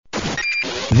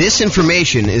This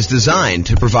information is designed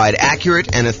to provide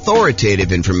accurate and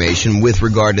authoritative information with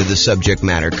regard to the subject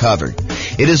matter covered.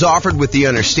 It is offered with the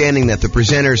understanding that the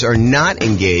presenters are not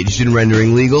engaged in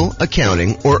rendering legal,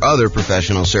 accounting, or other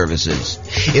professional services.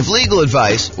 If legal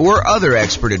advice or other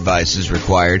expert advice is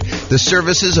required, the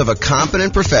services of a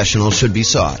competent professional should be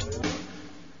sought.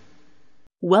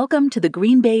 Welcome to the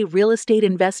Green Bay Real Estate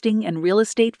Investing and Real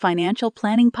Estate Financial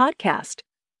Planning Podcast.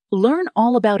 Learn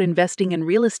all about investing in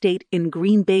real estate in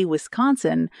Green Bay,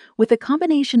 Wisconsin, with a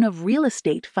combination of real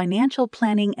estate, financial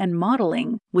planning, and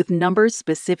modeling with numbers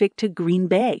specific to Green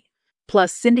Bay,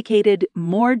 plus syndicated,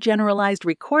 more generalized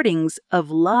recordings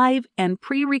of live and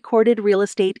pre-recorded real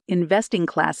estate investing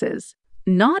classes,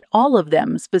 not all of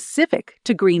them specific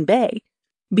to Green Bay.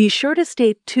 Be sure to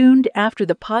stay tuned after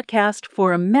the podcast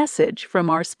for a message from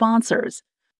our sponsors.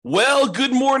 Well,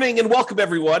 good morning and welcome,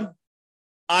 everyone.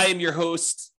 I am your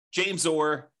host, James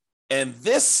Orr, and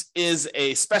this is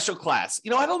a special class.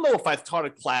 I don't know if I've taught a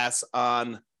class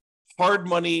on hard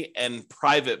money and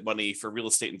private money for real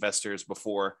estate investors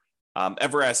before,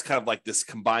 ever as kind of like this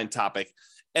combined topic.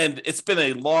 And it's been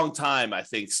a long time, I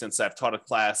think, since I've taught a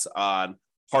class on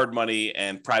hard money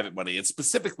and private money, and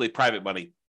specifically private money.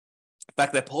 In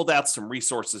fact, I pulled out some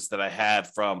resources that I had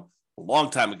from a long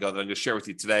time ago that I'm going to share with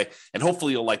you today, and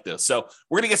hopefully you'll like those. So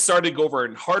we're going to get started, go over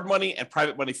in hard money and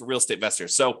private money for real estate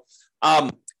investors. So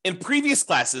in previous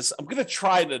classes, I'm going to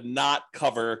try to not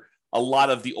cover a lot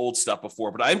of the old stuff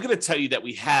before, but I'm going to tell you that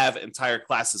we have entire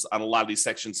classes on a lot of these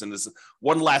sections, and there's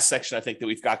one last section I think that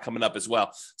we've got coming up as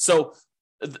well. So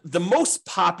the most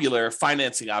popular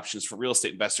financing options for real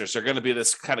estate investors are going to be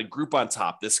this kind of group on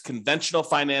top, this conventional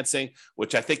financing,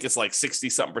 which I think is like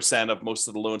 60-something% of most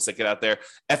of the loans that get out there.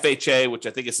 FHA, which I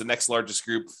think is the next largest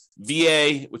group.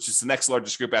 VA, which is the next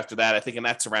largest group after that, I think, and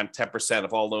that's around 10%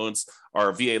 of all loans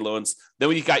are VA loans. Then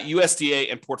when you got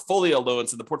USDA and portfolio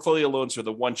loans, and the portfolio loans are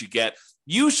the ones you get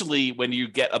usually when you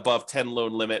get above 10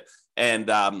 loan limit, and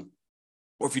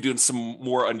or if you're doing some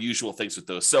more unusual things with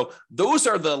those. So those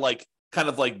are the kind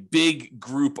of big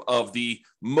group of the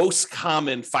most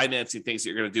common financing things that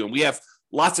you're going to do. And we have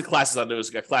lots of classes on those.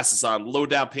 We've got classes on low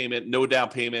down payment, no down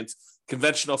payment,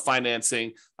 conventional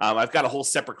financing. I've got a whole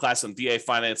separate class on VA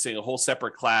financing, a whole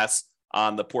separate class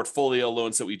on the portfolio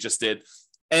loans that we just did.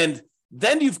 And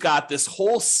then you've got this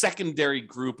whole secondary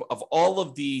group of all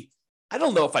of the, I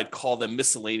don't know if I'd call them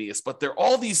miscellaneous, but they're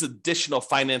all these additional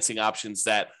financing options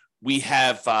that we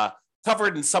have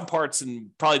covered in some parts and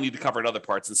probably need to cover in other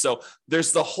parts. And so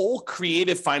there's the whole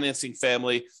creative financing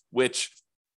family, which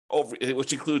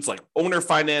includes like owner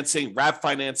financing, wrap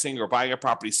financing, or buying a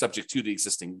property subject to the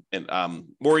existing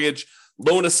mortgage,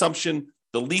 loan assumption,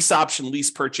 the lease option, lease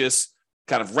purchase,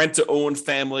 kind of rent to own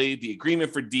family, the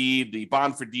agreement for deed, the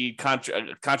bond for deed,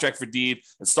 contract for deed,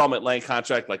 installment land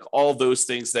contract, like all those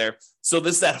things there. So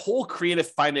there's that whole creative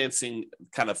financing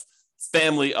kind of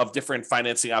family of different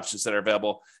financing options that are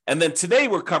available. And then today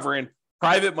we're covering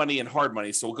private money and hard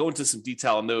money. So we'll go into some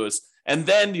detail on those. And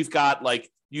then you've got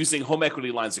using home equity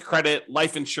lines of credit,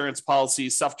 life insurance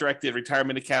policies, self-directed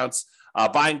retirement accounts,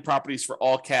 buying properties for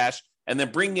all cash, and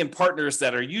then bringing in partners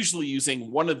that are usually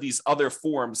using one of these other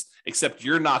forms, except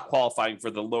you're not qualifying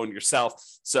for the loan yourself.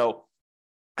 So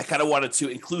I kind of wanted to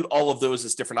include all of those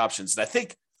as different options. And I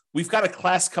think we've got a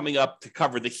class coming up to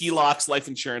cover the HELOCs, life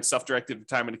insurance, self-directed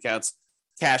retirement accounts,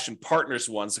 cash, and partners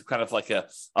ones, so kind of like a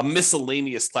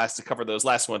miscellaneous class to cover those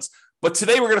last ones. But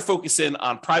today we're going to focus in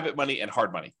on private money and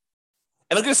hard money.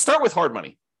 And I'm going to start with hard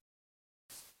money.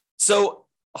 So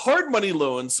hard money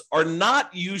loans are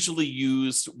not usually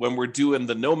used when we're doing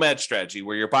the nomad strategy,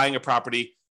 where you're buying a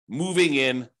property, moving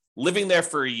in, living there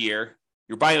for a year.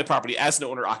 You're buying the property as an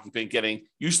owner-occupant, getting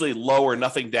usually low or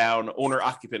nothing down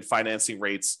owner-occupant financing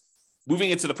rates,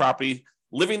 moving into the property,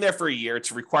 living there for a year.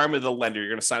 It's a requirement of the lender. You're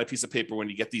going to sign a piece of paper when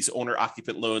you get these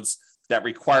owner-occupant loans that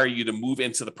require you to move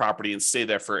into the property and stay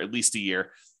there for at least a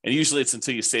year. And usually it's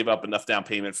until you save up enough down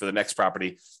payment for the next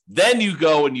property. Then you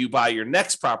go and you buy your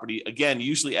next property, again,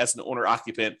 usually as an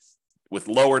owner-occupant, with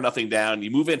low or nothing down.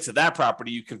 You move into that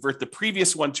property, you convert the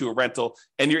previous one to a rental,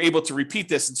 and you're able to repeat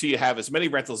this until you have as many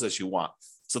rentals as you want.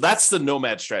 So that's the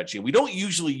nomad strategy. We don't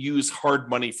usually use hard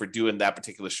money for doing that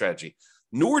particular strategy,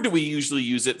 nor do we usually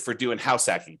use it for doing house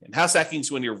hacking. And house hacking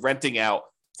is when you're renting out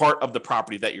part of the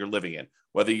property that you're living in,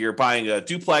 whether you're buying a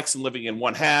duplex and living in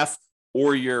one half,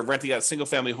 or you're renting out a single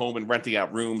family home and renting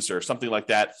out rooms or something like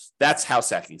that. That's house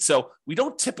hacking. So we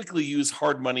don't typically use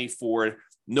hard money for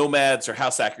nomads or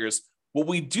house hackers. What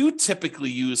we do typically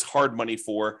use hard money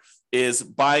for is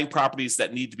buying properties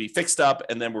that need to be fixed up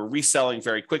and then we're reselling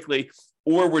very quickly,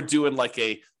 or we're doing like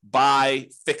a buy,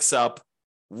 fix up,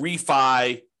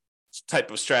 refi,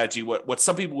 type of strategy, what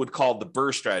some people would call the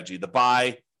BRRRR strategy, the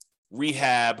buy,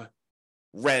 rehab,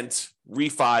 rent,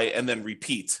 refi, and then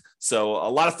repeat. So a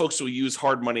lot of folks will use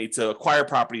hard money to acquire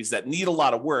properties that need a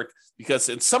lot of work, because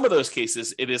in some of those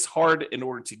cases, it is hard in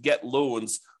order to get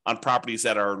loans on properties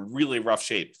that are in really rough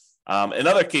shape. In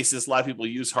other cases, a lot of people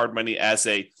use hard money as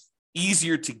a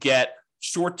easier to get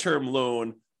short-term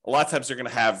loan. A lot of times they're going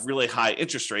to have really high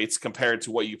interest rates compared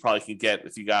to what you probably can get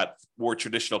if you got more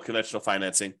traditional conventional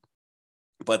financing.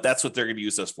 But that's what they're going to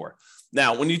use those for.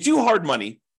 Now, when you do hard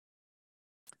money,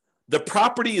 the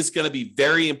property is going to be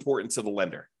very important to the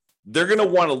lender. They're going to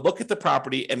want to look at the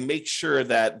property and make sure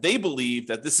that they believe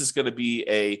that this is going to be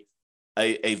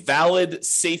a valid,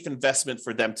 safe investment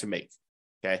for them to make.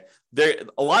 Okay.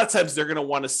 A lot of times they're going to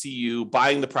want to see you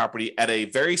buying the property at a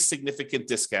very significant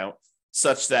discount,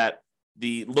 such that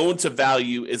the loan to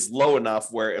value is low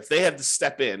enough where if they had to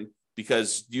step in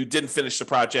because you didn't finish the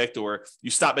project or you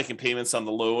stop making payments on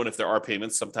the loan, if there are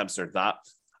payments, sometimes they're not.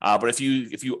 But if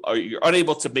you're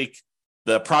unable to make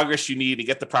the progress you need to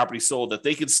get the property sold, that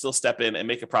they can still step in and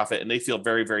make a profit, and they feel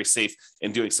very, very safe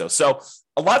in doing so. So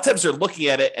a lot of times they're looking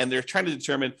at it and they're trying to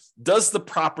determine, does the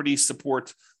property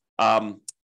support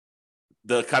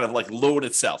the kind of like loan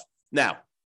itself? Now,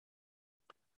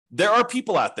 there are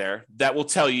people out there that will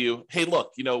tell you, hey,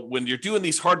 look, when you're doing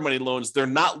these hard money loans, they're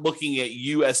not looking at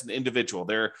you as an individual.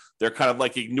 They're kind of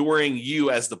like ignoring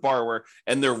you as the borrower,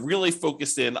 and they're really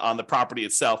focused in on the property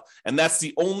itself. And that's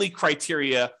the only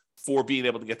criteria for being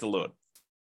able to get the loan.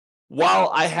 While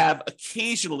I have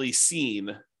occasionally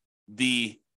seen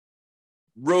the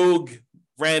rogue,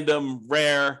 random,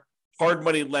 rare, hard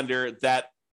money lender that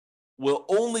will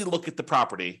only look at the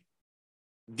property,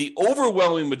 the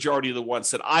overwhelming majority of the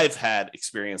ones that I've had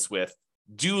experience with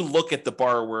do look at the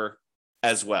borrower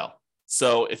as well.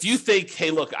 So if you think,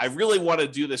 hey, look, I really want to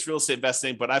do this real estate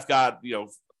investing, but I've got,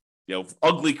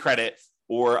 ugly credit,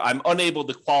 or I'm unable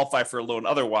to qualify for a loan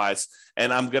otherwise,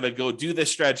 and I'm going to go do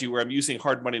this strategy where I'm using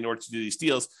hard money in order to do these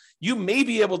deals, you may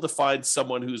be able to find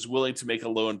someone who's willing to make a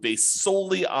loan based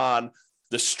solely on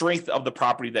the strength of the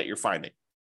property that you're finding.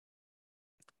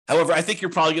 However, I think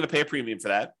you're probably going to pay a premium for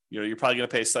that. You're probably going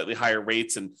to pay slightly higher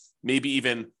rates and maybe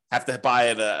even have to buy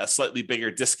at a slightly bigger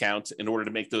discount in order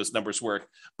to make those numbers work.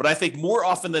 But I think more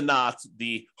often than not,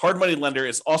 the hard money lender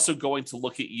is also going to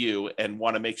look at you and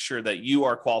want to make sure that you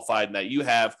are qualified and that you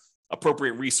have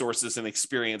appropriate resources and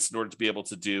experience in order to be able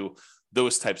to do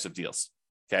those types of deals.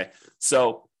 Okay.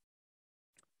 So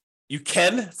you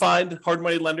can find hard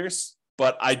money lenders,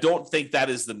 but I don't think that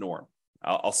is the norm.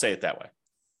 I'll say it that way.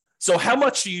 So how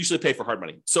much do you usually pay for hard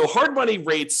money? So hard money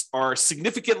rates are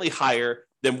significantly higher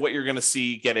than what you're going to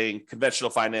see getting conventional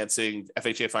financing,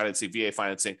 FHA financing, VA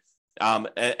financing.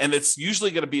 And it's usually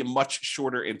going to be much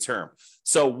shorter in term.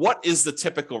 So what is the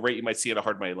typical rate you might see in a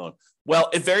hard money loan?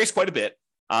 Well, it varies quite a bit.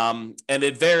 And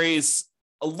it varies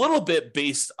a little bit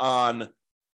based on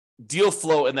deal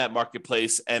flow in that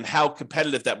marketplace and how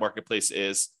competitive that marketplace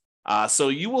is. So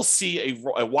you will see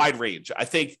a wide range. I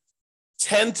think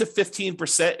 10 to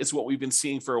 15% is what we've been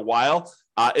seeing for a while.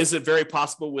 Is it very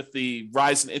possible with the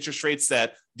rise in interest rates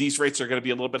that these rates are going to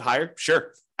be a little bit higher?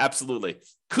 Sure, absolutely.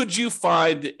 Could you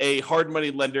find a hard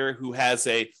money lender who has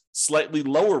a slightly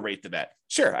lower rate than that?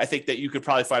 Sure, I think that you could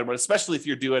probably find one, especially if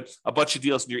you're doing a bunch of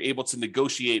deals and you're able to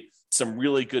negotiate some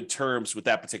really good terms with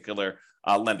that particular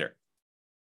lender.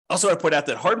 Also, I point out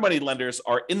that hard money lenders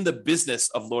are in the business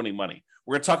of loaning money.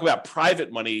 We're going to talk about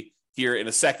private money here in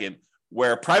a second,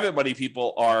 where private money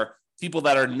people are people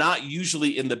that are not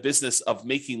usually in the business of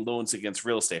making loans against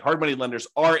real estate. Hard money lenders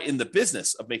are in the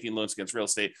business of making loans against real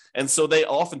estate. And so they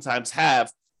oftentimes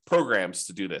have programs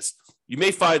to do this. You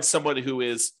may find someone who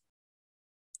is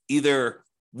either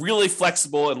really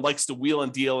flexible and likes to wheel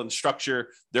and deal and structure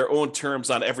their own terms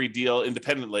on every deal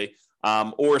independently,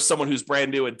 or someone who's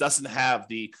brand new and doesn't have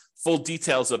the full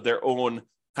details of their own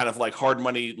kind of like hard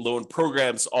money loan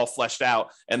programs all fleshed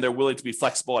out, and they're willing to be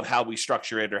flexible on how we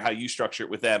structure it or how you structure it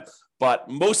with them. But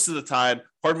most of the time,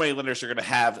 hard money lenders are going to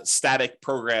have static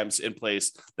programs in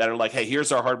place that are like, hey,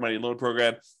 here's our hard money loan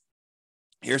program.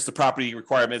 Here's the property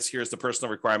requirements. Here's the personal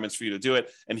requirements for you to do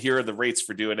it. And here are the rates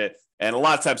for doing it. And a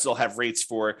lot of times they'll have rates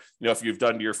for, if you've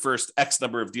done your first X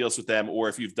number of deals with them, or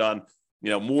if you've done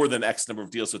more than X number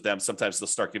of deals with them, sometimes they'll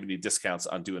start giving you discounts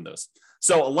on doing those.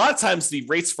 So a lot of times the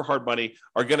rates for hard money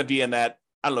are going to be in that,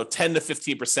 10 to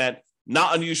 15%,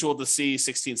 not unusual to see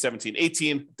 16, 17,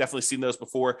 18, definitely seen those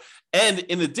before. And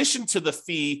in addition to the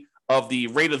fee of the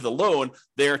rate of the loan,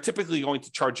 they're typically going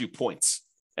to charge you points.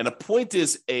 And a point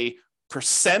is a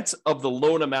percent of the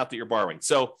loan amount that you're borrowing.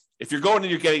 So if you're going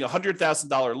and you're getting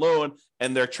 $100,000 loan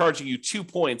and they're charging you 2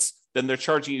 points, then they're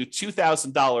charging you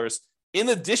 $2,000 in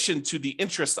addition to the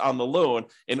interest on the loan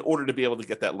in order to be able to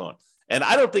get that loan. And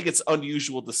I don't think it's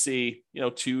unusual to see,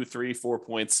 2, 3, 4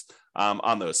 points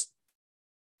on those.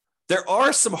 There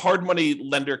are some hard money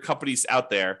lender companies out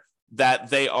there that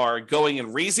they are going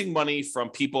and raising money from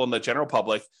people in the general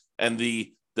public, and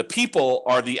the people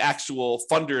are the actual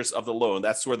funders of the loan.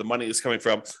 That's where the money is coming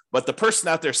from. But the person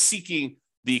out there seeking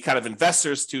the kind of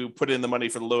investors to put in the money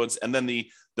for the loans, and then the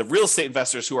real estate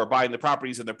investors who are buying the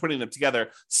properties and they're putting them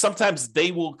together, sometimes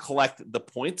they will collect the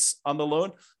points on the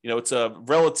loan. It's a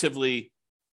relatively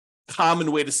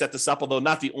common way to set this up, although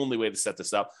not the only way to set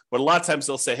this up. But a lot of times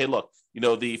they'll say, hey, look,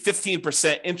 the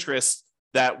 15% interest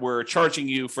that we're charging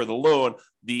you for the loan,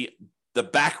 the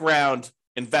background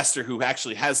investor who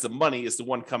actually has the money is the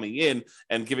one coming in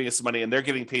and giving us the money, and they're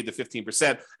getting paid the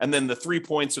 15%. And then the 3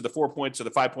 points or the 4 points or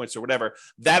the 5 points or whatever,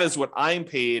 that is what I'm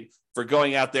paid for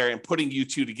going out there and putting you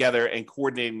two together and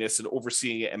coordinating this and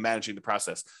overseeing it and managing the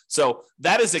process. So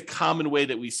that is a common way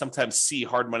that we sometimes see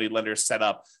hard money lenders set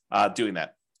up doing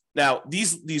that. Now,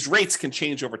 these rates can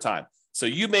change over time. So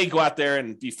you may go out there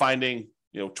and be finding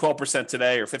 12%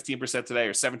 today or 15% today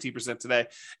or 17% today.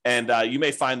 And you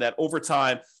may find that over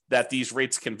time that these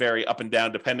rates can vary up and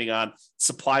down depending on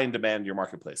supply and demand in your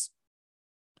marketplace.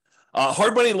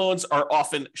 Hard money loans are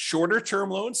often shorter term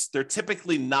loans. They're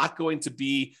typically not going to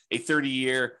be a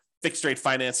 30-year fixed rate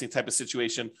financing type of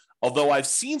situation. Although I've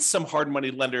seen some hard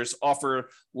money lenders offer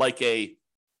like a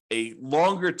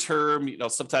longer term,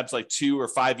 sometimes like 2 or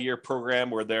 5 year program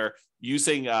where they're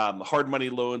using hard money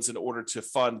loans in order to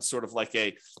fund sort of like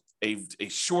a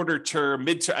shorter term,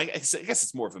 midterm, I guess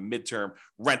it's more of a midterm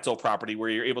rental property where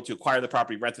you're able to acquire the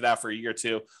property, rent it out for a year or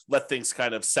two, let things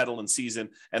kind of settle in season,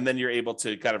 and then you're able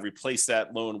to kind of replace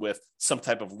that loan with some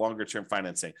type of longer term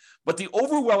financing. But the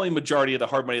overwhelming majority of the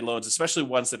hard money loans, especially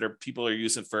ones that people are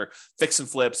using for fix and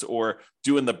flips or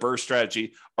doing the BRRRR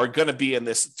strategy, are going to be in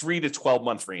this 3 to 12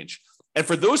 month range. And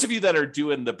for those of you that are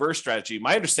doing the BRRRR strategy,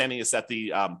 my understanding is that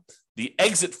the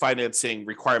exit financing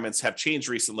requirements have changed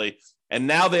recently, and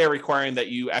now they are requiring that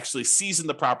you actually season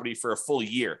the property for a full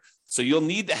year. So you'll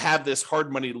need to have this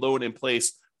hard money loan in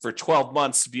place for 12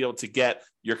 months to be able to get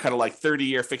your kind of like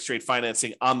 30-year fixed rate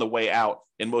financing on the way out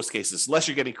in most cases, unless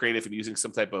you're getting creative and using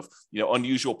some type of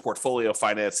unusual portfolio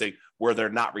financing where they're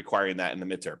not requiring that in the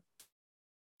midterm.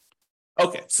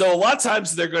 Okay, so a lot of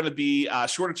times they're going to be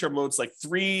shorter term loans, like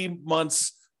 3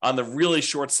 months on the really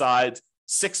short side.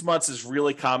 6 months is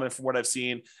really common from what I've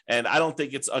seen, and I don't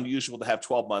think it's unusual to have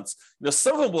 12 months.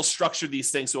 Some of them will structure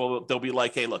these things so they'll be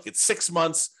like, hey, look, it's 6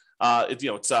 months. It's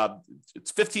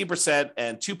 15%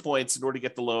 and 2 points in order to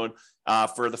get the loan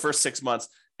for the first 6 months.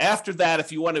 After that,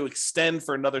 if you want to extend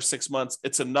for another 6 months,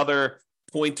 it's another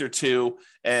point or two,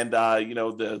 and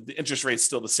the interest rate's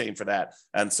still the same for that.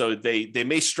 And so they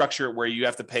may structure it where you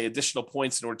have to pay additional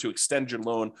points in order to extend your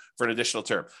loan for an additional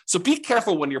term. So be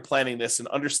careful when you're planning this and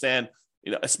understand,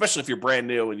 especially if you're brand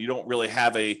new and you don't really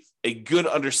have a good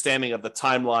understanding of the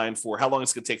timeline for how long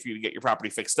it's going to take for you to get your property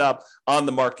fixed up, on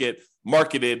the market,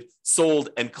 marketed, sold,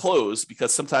 and closed,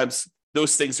 because sometimes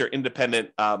those things are independent,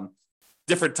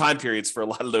 different time periods for a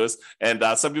lot of those. And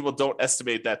some people don't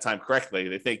estimate that time correctly.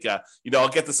 They think, I'll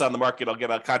get this on the market, I'll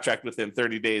get a contract within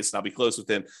 30 days, and I'll be closed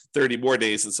within 30 more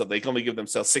days. And so they can only give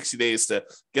themselves 60 days to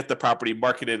get the property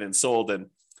marketed and sold. And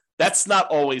that's not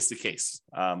always the case.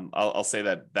 I'll say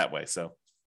that way. So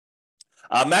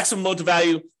maximum loan to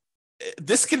value,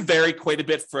 this can vary quite a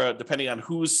bit depending on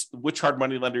which hard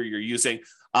money lender you're using.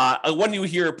 One you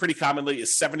hear pretty commonly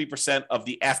is 70% of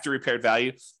the after repaired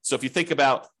value. So if you think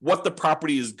about what the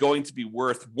property is going to be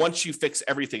worth once you fix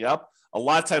everything up, a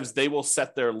lot of times they will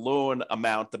set their loan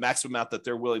amount, the maximum amount that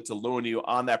they're willing to loan you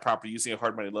on that property using a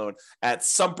hard money loan, at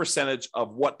some percentage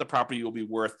of what the property will be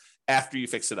worth after you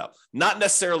fix it up. Not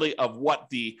necessarily of what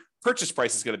the purchase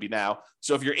price is going to be now.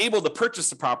 So if you're able to purchase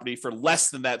the property for less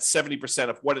than that 70%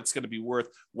 of what it's going to be worth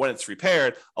when it's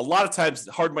repaired, a lot of times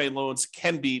hard money loans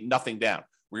can be nothing down,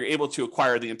 where you're able to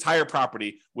acquire the entire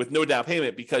property with no down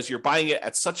payment because you're buying it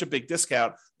at such a big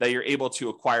discount that you're able to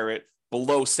acquire it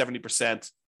below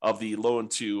 70% of the loan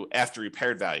to after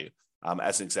repaired value,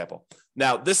 as an example.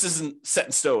 Now, this isn't set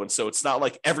in stone, so it's not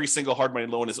like every single hard money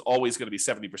loan is always going to be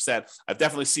 70%. I've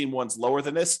definitely seen ones lower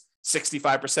than this.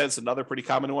 65% is another pretty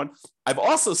common one. I've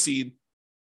also seen,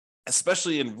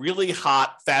 especially in really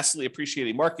hot, fastly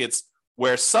appreciating markets,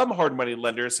 where some hard money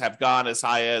lenders have gone as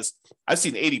high as, I've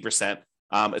seen 80%.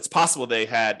 It's possible they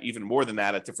had even more than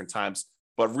that at different times,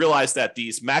 but realize that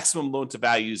these maximum loan to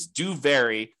values do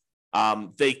vary.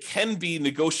 They can be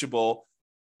negotiable,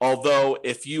 although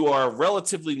if you are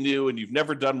relatively new and you've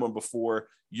never done one before,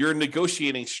 your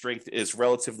negotiating strength is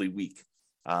relatively weak.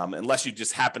 unless you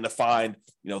just happen to find,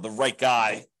 the right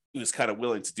guy who's kind of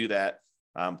willing to do that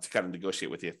to kind of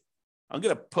negotiate with you. I'm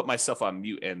going to put myself on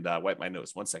mute and wipe my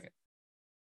nose. 1 second.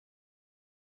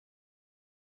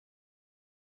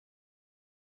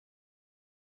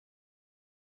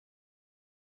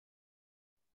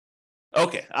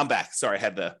 Okay, I'm back. Sorry, I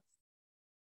had to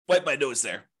wipe my nose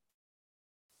there.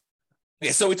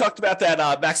 Okay, so we talked about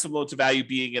that maximum loan to value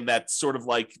being in that sort of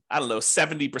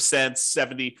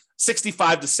 70%,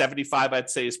 65 to 75, I'd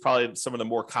say is probably some of the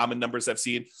more common numbers I've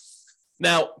seen.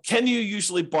 Now, can you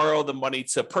usually borrow the money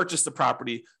to purchase the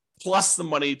property plus the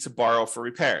money to borrow for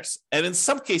repairs? And in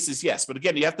some cases, yes. But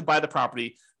again, you have to buy the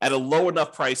property at a low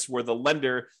enough price where the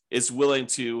lender is willing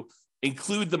to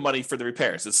include the money for the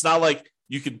repairs. It's not like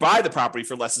you could buy the property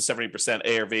for less than 70%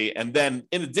 ARV, and then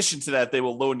in addition to that, they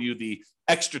will loan you the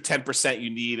extra 10% you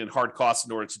need in hard costs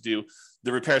in order to do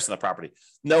the repairs on the property.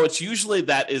 No, it's usually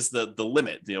that is the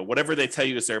limit. Whatever they tell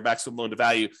you is their maximum loan to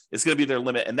value is going to be their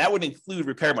limit, and that would include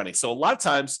repair money. So a lot of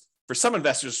times for some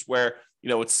investors where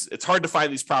it's hard to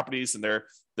find these properties and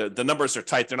the numbers are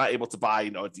tight, they're not able to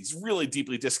buy these really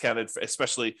deeply discounted,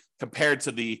 especially compared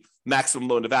to the maximum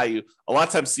loan to value. A lot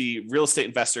of times the real estate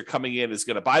investor coming in is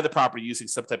going to buy the property using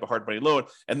some type of hard money loan,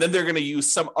 and then they're going to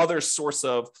use some other source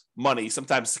of money,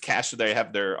 sometimes the cash that they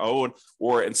have their own,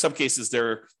 or in some cases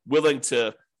they're willing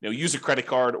to use a credit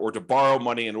card or to borrow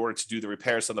money in order to do the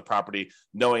repairs on the property,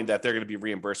 knowing that they're going to be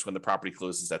reimbursed when the property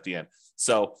closes at the end.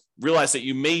 So realize that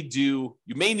you may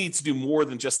need to do more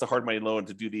than just the hard money loan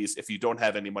to do these if you don't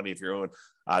have any money of your own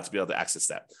to be able to access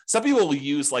that. Some people will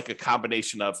use a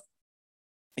combination of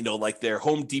their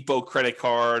Home Depot credit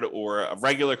card or a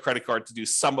regular credit card to do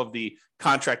some of the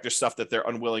contractor stuff that they're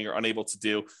unwilling or unable to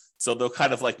do. So they'll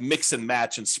kind of mix and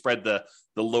match and spread the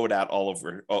load out all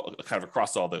over, kind of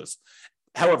across all those.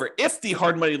 However, if the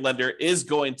hard money lender is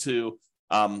going to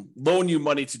loan you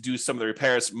money to do some of the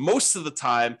repairs, most of the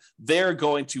time they're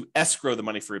going to escrow the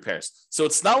money for repairs. So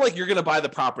it's not like you're going to buy the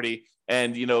property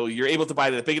and you're able to buy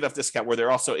it at a big enough discount where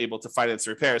they're also able to finance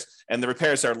the repairs, and the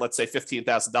repairs are, let's say,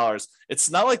 $15,000. It's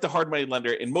not like the hard money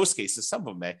lender in most cases, some of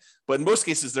them may, but in most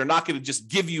cases they're not going to just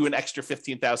give you an extra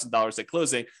 $15,000 at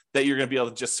closing that you're going to be able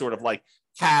to just sort of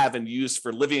have and use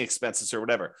for living expenses or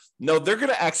whatever. No, they're going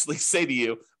to actually say to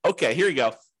you, okay, here you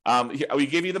go. We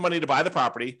gave you the money to buy the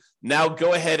property. Now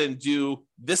go ahead and do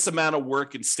this amount of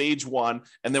work in stage one,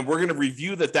 and then we're going to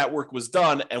review that work was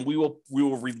done, and we will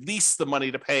release the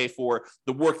money to pay for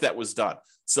the work that was done.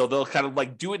 So they'll kind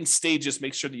of do it in stages,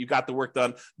 make sure that you got the work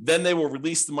done. Then they will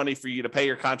release the money for you to pay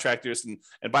your contractors and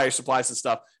buy your supplies and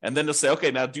stuff. And then they'll say,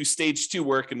 okay, now do stage 2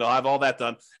 work, and they'll have all that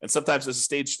done. And sometimes there's a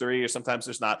stage 3, or sometimes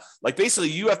there's not. Basically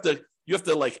you have to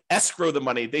escrow the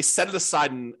money. They set it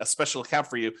aside in a special account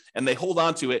for you, and they hold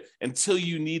on to it until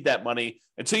you need that money,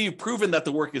 until you've proven that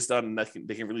the work is done, and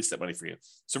they can release that money for you.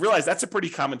 So realize that's a pretty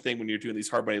common thing when you're doing these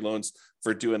hard money loans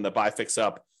for doing the buy, fix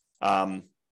up,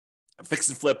 fix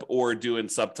and flip, or doing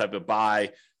some type of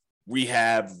buy,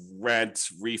 rehab, rent,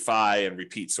 refi, and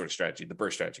repeat sort of strategy, the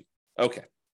BRRRR strategy. Okay.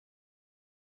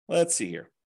 Let's see here.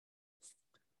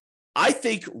 I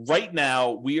think right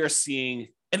now we are seeing,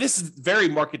 and this is very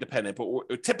market dependent,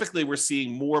 but typically we're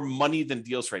seeing more money than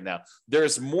deals right now.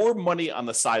 There's more money on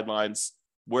the sidelines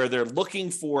where they're looking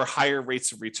for higher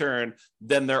rates of return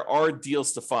than there are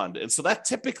deals to fund. And so that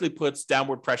typically puts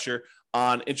downward pressure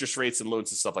on interest rates and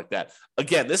loans and stuff like that.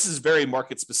 Again, this is very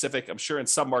market specific. I'm sure in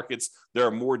some markets there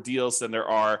are more deals than there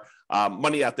are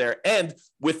money out there. And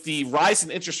with the rise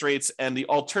in interest rates and the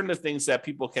alternative things that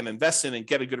people can invest in and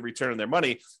get a good return on their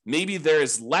money, maybe there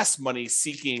is less money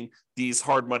seeking these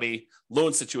hard money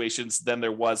loan situations than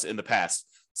there was in the past.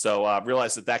 So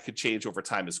realize that could change over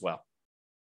time as well.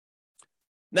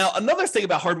 Now, another thing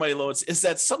about hard money loans is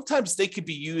that sometimes they could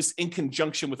be used in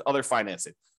conjunction with other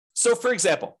financing. So for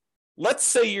example, let's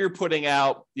say you're putting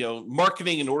out,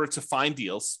 marketing in order to find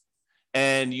deals,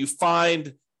 and you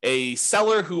find a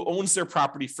seller who owns their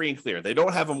property free and clear. They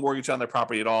don't have a mortgage on their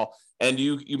property at all. And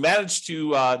you manage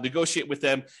to negotiate with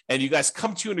them, and you guys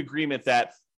come to an agreement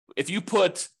that if you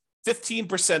put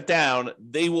 15% down,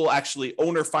 they will actually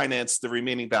owner finance the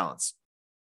remaining balance.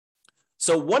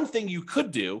 So one thing you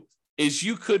could do is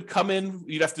you could come in,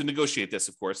 you'd have to negotiate this,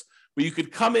 of course, but you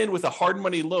could come in with a hard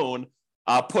money loan,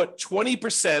 put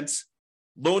 20%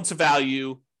 loan to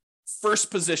value, first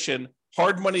position,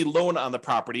 hard money loan on the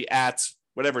property at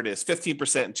whatever it is,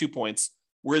 15% and 2 points,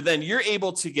 where then you're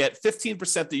able to get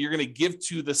 15% that you're going to give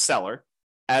to the seller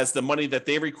as the money that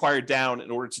they require down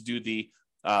in order to do the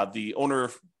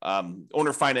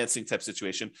owner financing type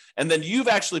situation. And then you've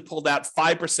actually pulled out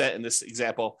 5% in this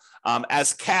example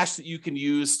as cash that you can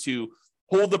use to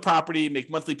hold the property, make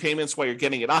monthly payments while you're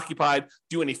getting it occupied,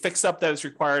 do any fix up that is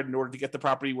required in order to get the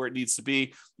property where it needs to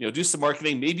be, do some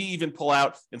marketing, maybe even pull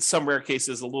out, in some rare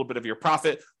cases, a little bit of your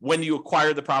profit when you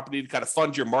acquire the property to kind of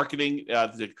fund your marketing,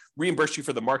 to reimburse you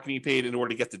for the marketing you paid in order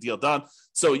to get the deal done.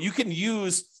 So you can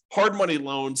use hard money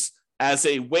loans as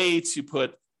a way to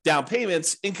put down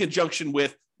payments in conjunction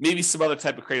with maybe some other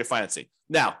type of creative financing.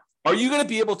 Now, are you going to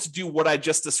be able to do what I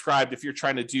just described if you're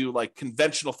trying to do like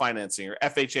conventional financing or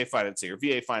FHA financing or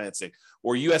VA financing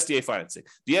or USDA financing?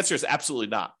 The answer is absolutely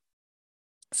not.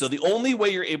 So the only way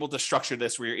you're able to structure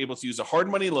this, where you're able to use a hard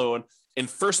money loan in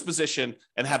first position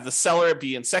and have the seller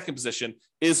be in second position,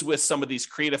 is with some of these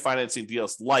creative financing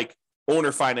deals like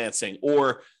owner financing,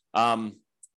 or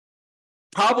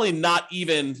probably not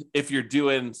even if you're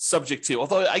doing subject to,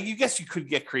 although I guess you could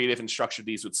get creative and structure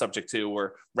these with subject to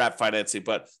or wrap financing,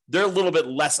 but they're a little bit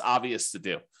less obvious to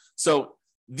do. So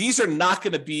these are not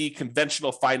going to be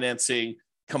conventional financing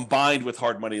combined with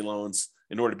hard money loans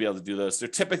in order to be able to do those. They're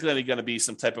typically going to be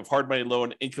some type of hard money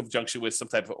loan in conjunction with some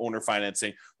type of owner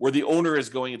financing, where the owner is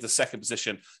going into second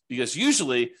position, because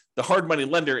usually the hard money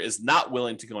lender is not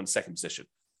willing to go into second position.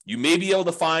 You may be able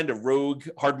to find a rogue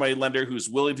hard money lender who's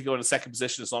willing to go into second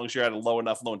position as long as you're at a low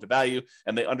enough loan to value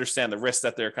and they understand the risk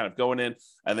that they're kind of going in,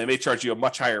 and they may charge you a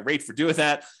much higher rate for doing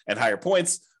that and higher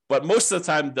points. But most of the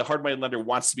time, the hard money lender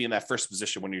wants to be in that first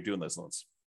position when you're doing those loans.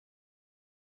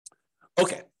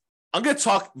 Okay, I'm going to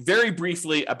talk very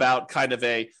briefly about kind of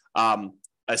a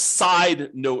side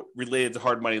note related to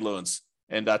hard money loans.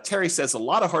 And Terry says a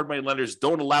lot of hard money lenders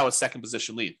don't allow a second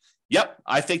position lead. Yep,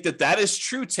 I think that is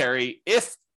true, Terry.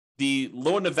 If the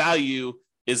loan to value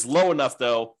is low enough,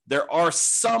 though, there are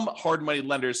some hard money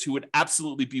lenders who would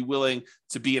absolutely be willing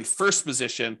to be in first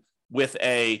position with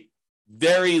a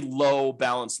very low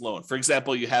balance loan. For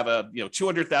example, you have a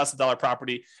 $200,000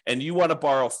 property and you want to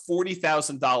borrow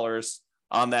 $40,000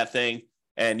 on that thing,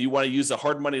 and you want to use a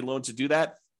hard money loan to do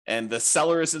that, and the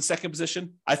seller is in second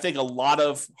position. I think a lot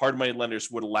of hard money lenders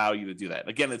would allow you to do that.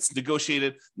 Again, it's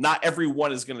negotiated. Not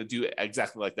everyone is going to do it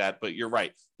exactly like that, but you're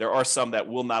right. There are some that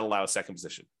will not allow a second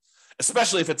position,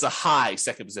 especially if it's a high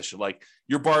second position. Like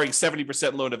you're borrowing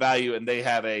 70% loan to value and they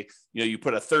have you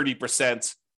put a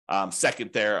 30%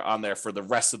 second there on there for the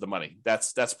rest of the money.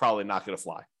 That's probably not going to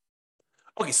fly.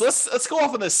 Okay, so let's go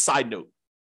off on this side note.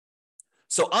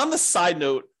 So on the side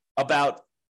note about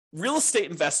real estate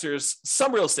investors,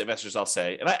 some real estate investors, I'll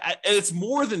say, and it's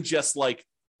more than just like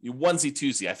onesie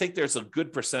twosie. I think there's a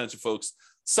good percentage of folks,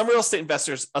 some real estate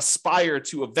investors aspire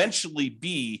to eventually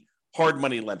be hard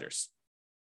money lenders.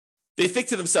 They think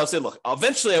to themselves, say, look,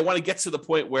 eventually I want to get to the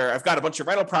point where I've got a bunch of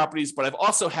rental properties, but I've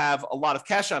also have a lot of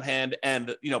cash on hand,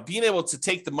 and being able to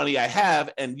take the money I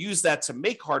have and use that to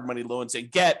make hard money loans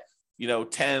and get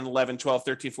 10, 11, 12,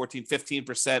 13, 14,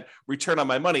 15% return on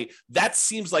my money. That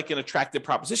seems like an attractive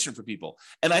proposition for people.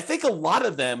 And I think a lot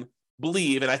of them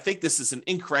believe, and I think this is an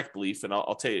incorrect belief, and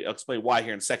I'll explain why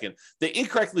here in a second. They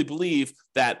incorrectly believe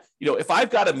that, if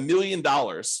I've got $1 million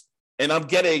and I'm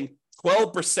getting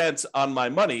 12% on my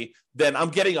money, then I'm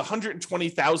getting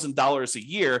 $120,000 a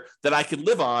year that I can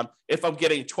live on if I'm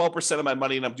getting 12% of my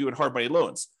money and I'm doing hard money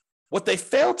loans. What they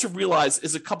fail to realize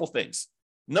is a couple things.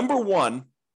 Number one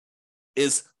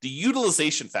is the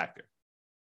utilization factor.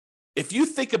 If you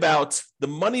think about the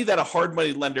money that a hard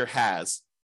money lender has,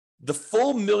 the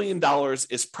full $1 million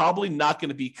is probably not going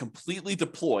to be completely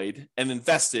deployed and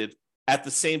invested at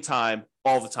the same time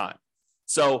all the time.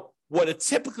 So what it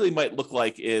typically might look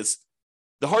like is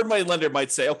the hard money lender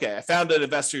might say, okay, I found an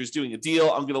investor who's doing a deal.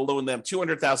 I'm going to loan them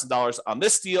 $200,000 on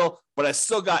this deal, but I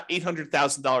still got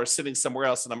 $800,000 sitting somewhere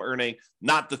else and I'm earning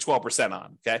not the 12%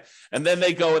 on, okay? And then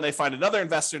they go and they find another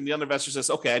investor, and the other investor says,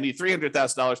 okay, I need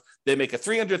 $300,000. They make a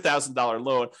 $300,000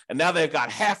 loan, and now they've got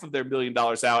half of their $1 million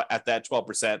out at that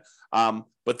 12%.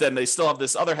 But then they still have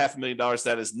this other $500,000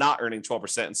 that is not earning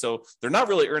 12%. And so they're not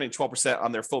really earning 12%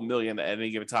 on their full $1 million at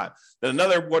any given time. Then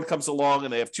another one comes along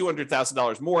and they have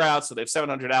 $200,000 more out. So they have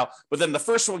 $700,000 out, but then the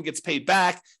first one gets paid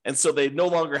back. And so they no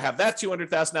longer have that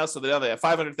 $200,000 out. So now they have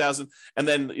 $500,000. And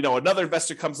then, another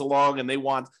investor comes along and they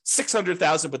want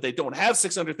 $600,000, but they don't have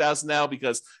 $600,000 now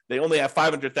because they only have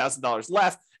 $500,000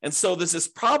 left. And so there's this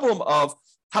problem of,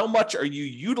 how much are you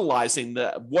utilizing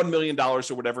the $1 million or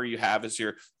whatever you have as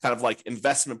your kind of like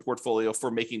investment portfolio for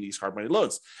making these hard money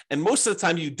loans? And most of the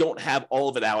time, you don't have all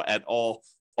of it out at all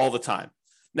the time.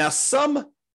 Now,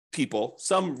 some people,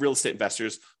 some real estate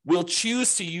investors will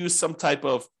choose to use some type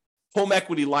of home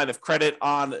equity line of credit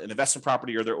on an investment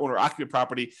property or their owner occupant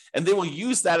property, and they will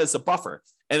use that as a buffer.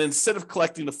 And instead of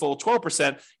collecting the full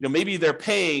 12%, maybe they're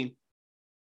paying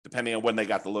depending on when they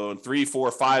got the loan, 3,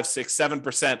 4, 5, 6,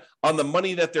 7% on the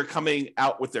money that they're coming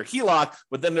out with their HELOC,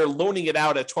 but then they're loaning it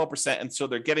out at 12%. And so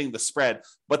they're getting the spread,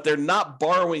 but they're not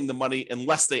borrowing the money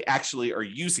unless they actually are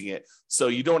using it. So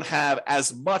you don't have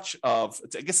as much of,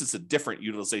 I guess it's a different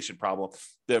utilization problem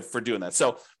for doing that.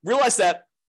 So realize that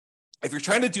if you're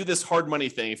trying to do this hard money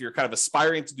thing, if you're kind of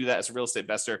aspiring to do that as a real estate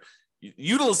investor,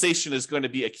 utilization is going to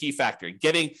be a key factor.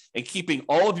 Getting and keeping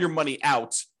all of your money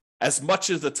out as much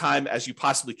of the time as you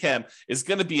possibly can is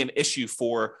going to be an issue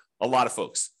for a lot of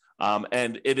folks.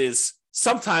 And it is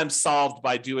sometimes solved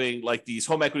by doing like these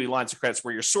home equity lines of credit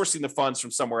where you're sourcing the funds from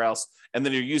somewhere else and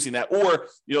then you're using that, or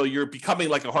you're becoming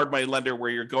like a hard money lender where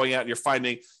you're going out and you're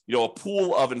finding a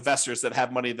pool of investors that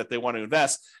have money that they want to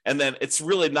invest, and then it's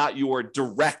really not your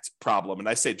direct problem. And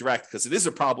I say direct because it is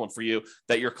a problem for you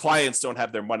that your clients don't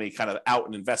have their money kind of out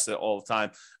and invested all the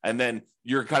time, and then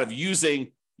you're kind of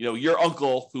using your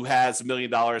uncle who has $1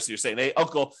 million. You're saying, hey,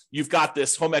 uncle, you've got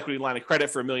this home equity line of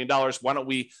credit for $1 million. Why don't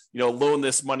we, loan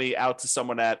this money out to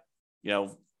someone at,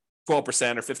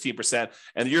 12% or 15%.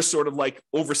 And you're sort of like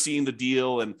overseeing the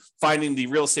deal and finding the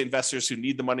real estate investors who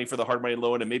need the money for the hard money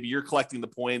loan. And maybe you're collecting the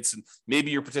points and maybe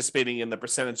you're participating in the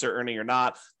percentage they're earning or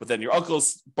not. But then your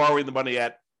uncle's borrowing the money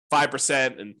at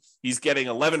 5% and he's getting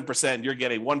 11% and you're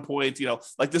getting 1 point,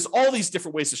 like there's all these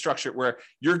different ways to structure it where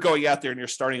you're going out there and you're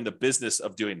starting the business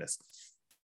of doing this.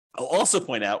 I'll also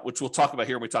point out, which we'll talk about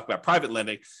here when we talk about private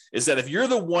lending, is that if you're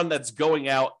the one that's going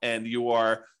out and you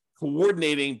are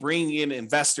coordinating, bringing in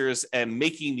investors and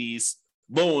making these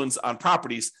loans on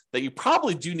properties, that you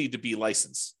probably do need to be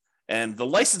licensed. And the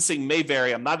licensing may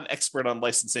vary. I'm not an expert on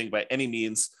licensing by any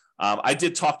means. I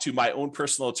did talk to my own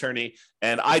personal attorney,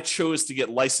 and I chose to get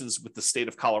licensed with the state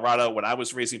of Colorado when I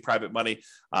was raising private money.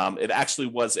 It actually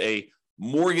was a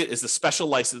special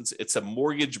license. It's a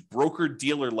mortgage broker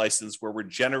dealer license where we're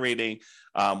generating,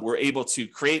 we're able to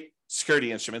create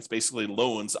security instruments, basically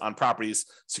loans on properties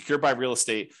secured by real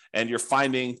estate, and you're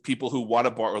finding people who want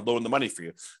to borrow or loan the money for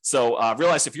you. So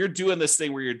realize if you're doing this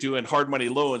thing where you're doing hard money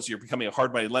loans, you're becoming a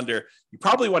hard money lender, you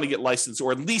probably want to get licensed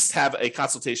or at least have a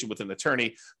consultation with an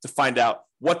attorney to find out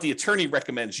what the attorney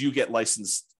recommends you get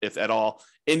licensed, if at all,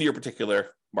 in your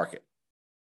particular market.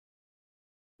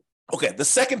 Okay, the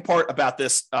second part about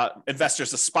this,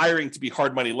 investors aspiring to be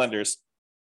hard money lenders,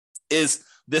 is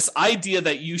this idea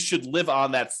that you should live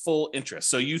on that full interest.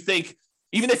 So you think,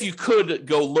 even if you could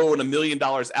go loan $1 million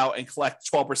out and collect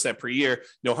 12% per year,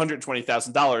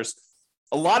 $120,000,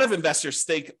 a lot of investors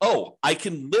think, oh, I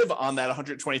can live on that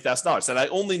 $120,000 and I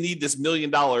only need this $1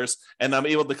 million and I'm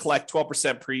able to collect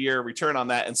 12% per year return on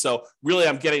that. And so really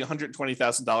I'm getting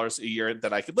 $120,000 a year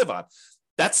that I could live on.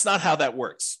 That's not how that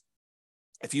works.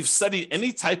 If you've studied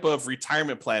any type of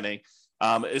retirement planning,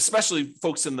 especially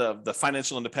folks in the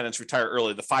financial independence, retire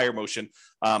early, the FIRE motion,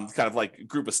 kind of like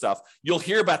group of stuff, you'll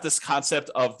hear about this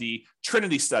concept of the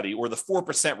Trinity study or the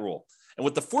 4% rule. And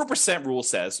what the 4% rule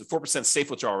says, the 4% safe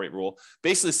withdrawal rate rule,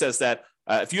 basically says that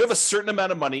if you have a certain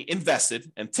amount of money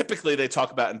invested, and typically they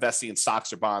talk about investing in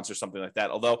stocks or bonds or something like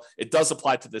that, although it does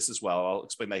apply to this as well. I'll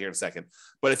explain that here in a second.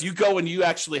 But if you go and you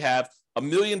actually have $1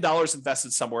 million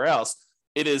invested somewhere else,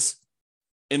 it is,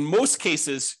 in most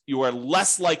cases, you are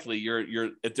less likely,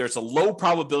 there's a low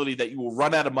probability that you will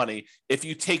run out of money if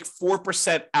you take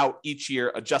 4% out each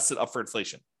year, adjusted up for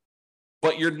inflation.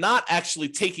 But you're not actually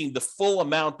taking the full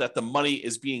amount that the money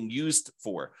is being used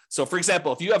for. So for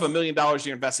example, if you have $1 million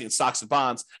you're investing in stocks and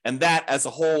bonds, and that as a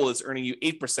whole is earning you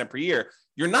 8% per year,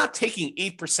 you're not taking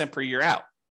 8% per year out.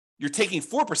 You're taking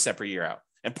 4% per year out.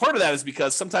 And part of that is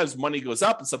because sometimes money goes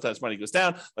up and sometimes money goes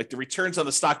down. Like the returns on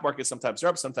the stock market, sometimes they're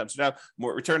up, sometimes they're down.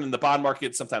 More return in the bond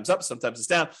market, sometimes up, sometimes it's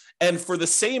down. And for the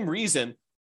same reason,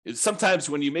 sometimes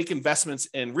when you make investments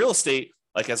in real estate,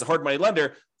 like as a hard money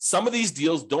lender, some of these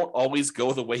deals don't always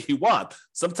go the way you want.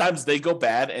 Sometimes they go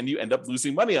bad and you end up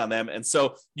losing money on them. And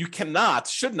so you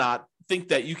should not think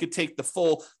that you could take the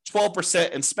full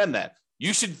 12% and spend that.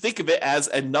 You should think of it as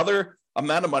another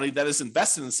amount of money that is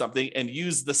invested in something and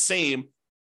use the same,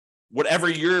 whatever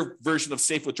your version of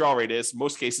safe withdrawal rate is.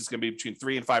 Most cases going to be between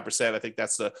 3 and 5%. I think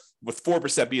that's with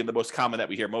 4% being the most common that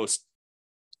we hear most,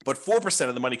 but 4%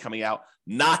 of the money coming out,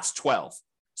 not 12.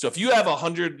 So if you have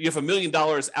 $1 million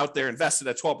out there invested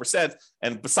at 12%,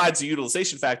 and besides the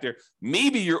utilization factor,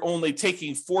 maybe you're only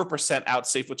taking 4% out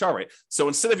safe withdrawal rate. So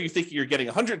instead of you thinking you're getting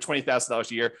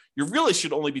 $120,000 a year, you really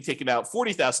should only be taking out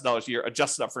 $40,000 a year,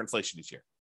 adjusted up for inflation each year.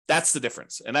 That's the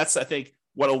difference. And that's, I think,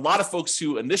 what a lot of folks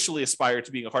who initially aspire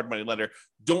to being a hard money lender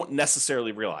don't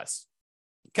necessarily realize.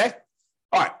 Okay.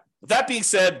 All right. With that being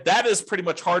said, that is pretty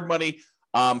much hard money.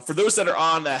 For those that are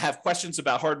on that have questions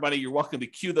about hard money, you're welcome to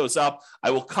queue those up.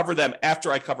 I will cover them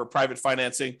after I cover private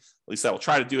financing. At least I will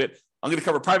try to do it. I'm going to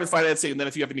cover private financing, and then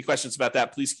if you have any questions about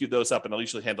that, please queue those up, and I'll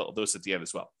usually handle those at the end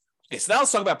as well. Okay, so now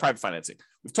let's talk about private financing.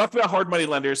 We've talked about hard money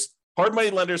lenders. Hard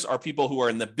money lenders are people who are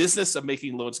in the business of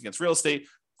making loans against real estate.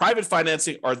 Private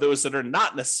financing are those that are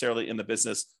not necessarily in the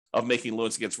business of making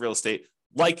loans against real estate,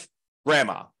 like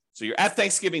grandma. So you're at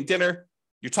Thanksgiving dinner,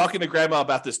 you're talking to grandma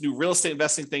about this new real estate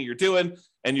investing thing you're doing,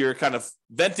 and you're kind of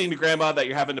venting to grandma that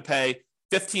you're having to pay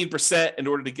 15% in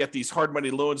order to get these hard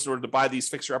money loans in order to buy these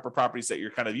fixer-upper properties that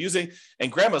you're kind of using. And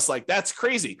grandma's like, that's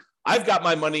crazy. I've got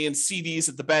my money in CDs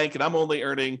at the bank, and I'm only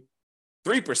earning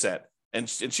 3%. And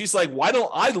she's like, why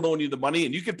don't I loan you the money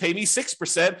and you could pay me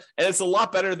 6%? And it's a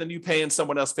lot better than you paying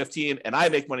someone else 15, and I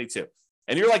make money too.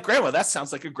 And you're like, grandma, that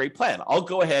sounds like a great plan. I'll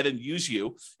go ahead and use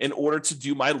you in order to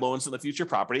do my loans in the future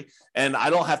property. And I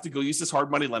don't have to go use this hard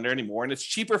money lender anymore. And it's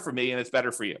cheaper for me and it's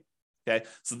better for you. Okay.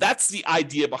 So that's the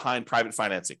idea behind private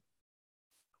financing.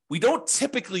 We don't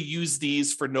typically use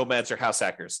these for nomads or house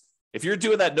hackers. If you're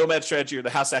doing that nomad strategy or the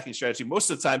house hacking strategy, most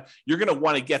of the time, you're going to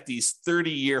want to get these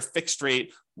 30-year fixed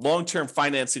rate, long-term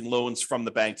financing loans from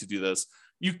the bank to do this.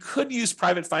 You could use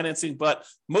private financing, but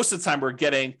most of the time we're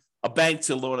getting a bank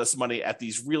to loan us money at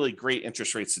these really great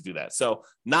interest rates to do that. So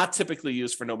not typically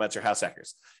used for nomads or house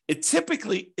hackers. It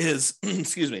typically is,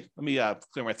 excuse me, let me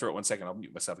clear my throat 1 second. I'll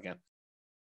mute myself again.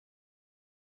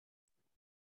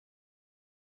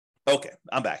 Okay,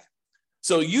 I'm back.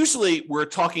 So usually we're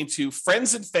talking to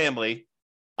friends and family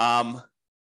and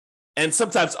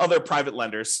sometimes other private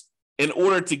lenders in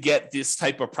order to get this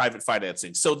type of private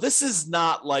financing. So this is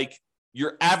not like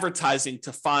you're advertising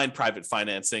to find private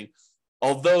financing,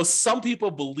 although some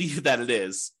people believe that it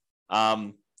is.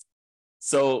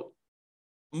 So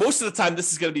most of the time,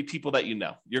 this is going to be people that you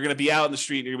know. You're going to be out in the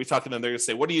street, and you're going to be talking to them. They're going to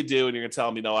say, what do you do? And you're going to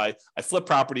tell them, I flip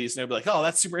properties. And they'll be like, oh,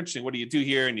 that's super interesting. What do you do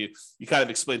here? And you kind of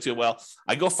explain to them, well,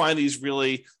 I go find these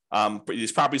really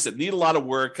these properties that need a lot of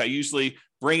work. I usually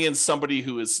bring in somebody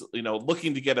who is,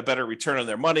 looking to get a better return on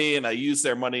their money. And I use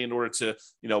their money in order to,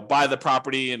 buy the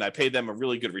property, and I pay them a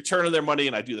really good return on their money.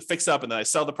 And I do the fix up, and then I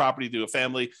sell the property to a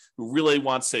family who really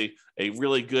wants a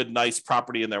really good, nice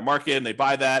property in their market. And they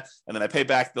buy that. And then I pay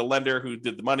back the lender who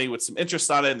did the money with some interest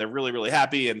on it. And they're really, really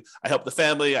happy. And I help the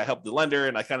family, I help the lender,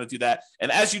 and I kind of do that.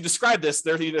 And as you describe this,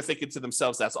 they're either thinking to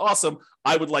themselves, that's awesome.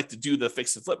 I would like to do the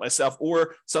fix and flip myself.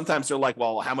 Or sometimes they're like,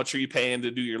 well, how much are you paying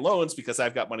to do your loans? Because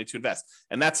I've got money to invest.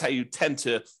 And that's how you tend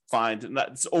to find,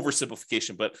 it's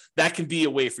oversimplification, but that can be a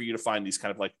way for you to find these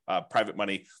kind of like private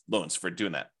money loans for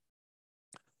doing that.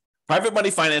 Private money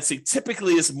financing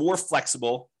typically is more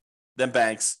flexible than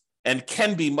banks and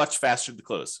can be much faster to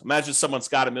close. Imagine someone's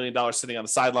got $1 million sitting on the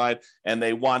sideline and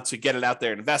they want to get it out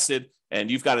there and invested, and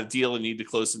you've got a deal and you need to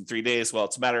close in 3 days. Well,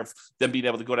 it's a matter of them being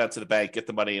able to go down to the bank, get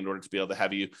the money in order to be able to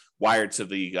have you wired to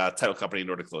the title company in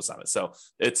order to close on it. So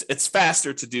it's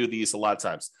faster to do these a lot of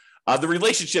times. The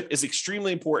relationship is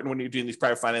extremely important when you're doing these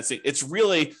private financing. It's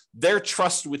really their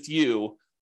trust with you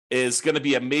is going to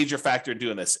be a major factor in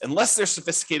doing this. Unless they're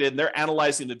sophisticated and they're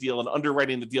analyzing the deal and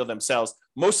underwriting the deal themselves,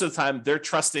 most of the time they're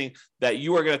trusting that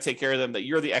you are going to take care of them, that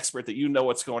you're the expert, that you know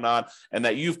what's going on, and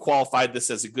that you've qualified this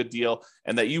as a good deal,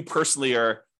 and that you personally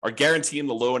are guaranteeing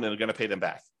the loan and are going to pay them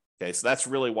back. Okay, so that's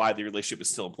really why the relationship is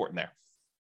still important there.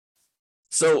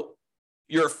 So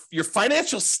your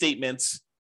financial statements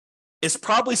is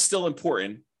probably still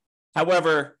important.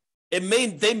 However, they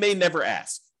may never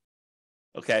ask.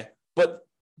 Okay, but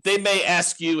they may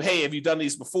ask you, hey, have you done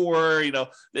these before?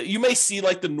 You may see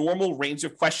like the normal range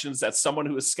of questions that someone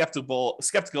who is skeptical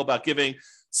about giving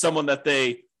someone that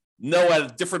they know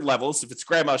at different levels. If it's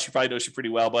grandma, she probably knows you pretty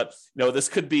well, but this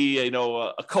could be,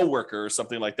 a coworker or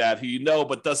something like that who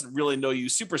but doesn't really know you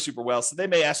super, super well. So they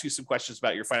may ask you some questions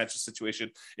about your financial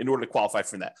situation in order to qualify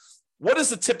for that. What is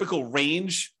the typical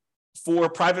range for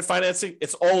private financing?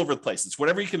 It's all over the place. It's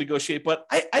whatever you can negotiate, but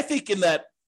I think in that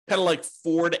kind of like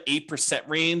 4 to 8%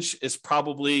 range is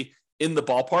probably in the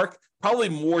ballpark, probably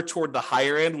more toward the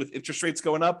higher end with interest rates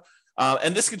going up.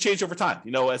 And this can change over time.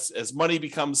 As money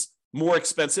becomes more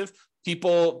expensive,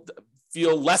 people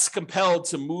feel less compelled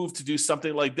to move to do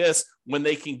something like this when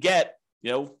they can get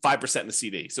 5% in a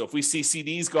CD. So if we see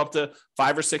CDs go up to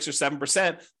 5 or 6 or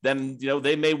 7%, then,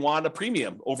 they may want a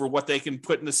premium over what they can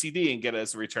put in the CD and get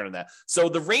as a return on that. So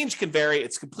the range can vary.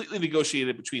 It's completely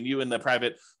negotiated between you and the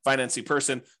private financing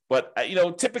person. But,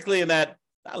 typically in that,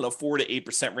 4 to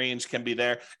 8% range can be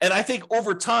there. And I think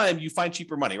over time you find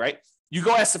cheaper money, right? You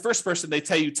go ask the first person, they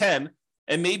tell you 10,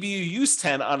 and maybe you use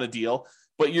 10 on a deal,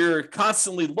 but you're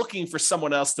constantly looking for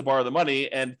someone else to borrow the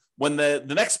money. And when the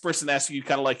next person asks you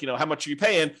kind of like, how much are you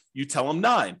paying? You tell them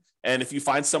 9. And if you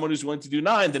find someone who's willing to do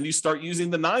 9, then you start using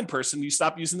the 9 person, you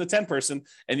stop using the 10 person,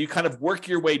 and you kind of work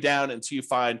your way down until you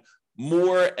find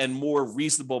more and more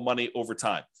reasonable money over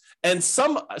time. And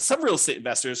some real estate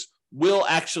investors will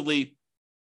actually,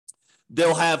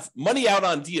 they'll have money out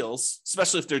on deals,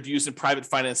 especially if they're using private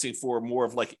financing for more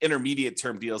of like intermediate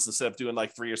term deals instead of doing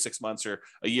like 3 or 6 months or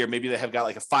a year. Maybe they have got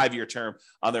like a 5-year term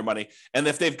on their money. And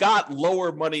if they've got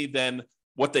lower money than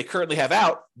what they currently have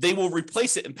out, they will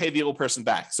replace it and pay the old person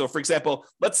back. So for example,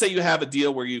 let's say you have a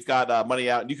deal where you've got money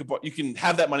out and you can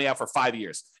have that money out for 5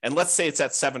 years. And let's say it's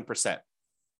at 7%.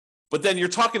 But then you're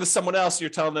talking to someone else, and you're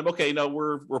telling them, okay,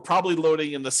 we're probably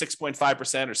loading in the 6.5%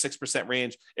 or 6%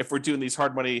 range if we're doing these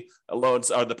hard money loans,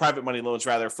 or the private money loans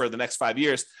rather, for the next 5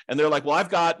 years. And they're like, well, I've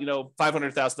got,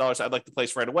 $500,000 I'd like to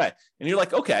place right away. And you're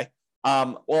like, okay,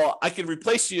 well, I can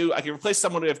replace you. I can replace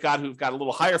someone who've got a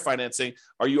little higher financing.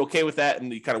 Are you okay with that?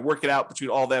 And you kind of work it out between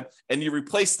all of them. And you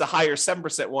replace the higher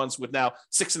 7% ones with now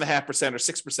 6.5% or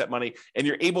 6% money. And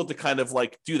you're able to kind of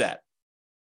like do that.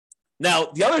 Now,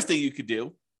 the other thing you could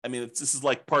do, this is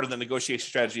like part of the negotiation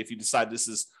strategy if you decide this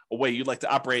is a way you'd like to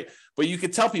operate, but you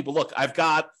could tell people, look, I've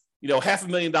got,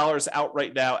 $500,000 out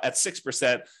right now at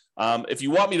 6%. If you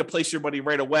want me to place your money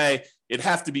right away, it'd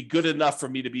have to be good enough for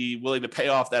me to be willing to pay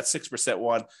off that 6%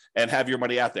 one and have your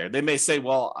money out there. They may say,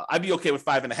 well, I'd be okay with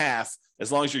 5.5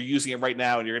 as long as you're using it right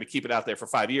now and you're going to keep it out there for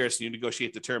 5 years. And you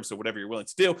negotiate the terms of whatever you're willing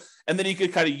to do. And then you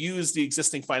could kind of use the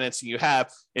existing financing you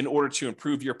have in order to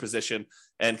improve your position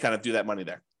and kind of do that money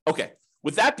there. Okay.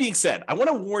 With that being said, I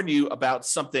want to warn you about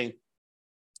something,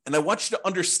 and I want you to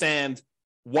understand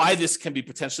why this can be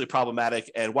potentially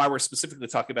problematic and why we're specifically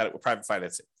talking about it with private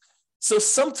financing. So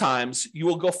sometimes you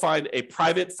will go find a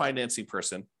private financing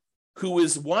person who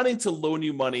is wanting to loan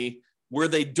you money where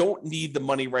they don't need the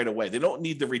money right away. They don't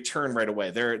need the return right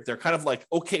away. They're kind of like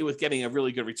okay with getting a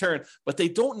really good return, but they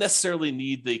don't necessarily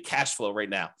need the cash flow right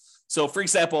now. So for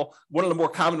example, one of the more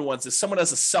common ones is someone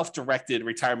has a self-directed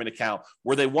retirement account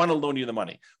where they want to loan you the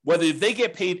money. Whether they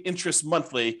get paid interest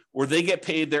monthly or they get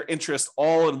paid their interest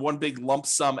all in one big lump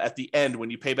sum at the end when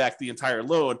you pay back the entire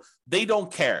loan, they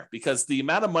don't care because the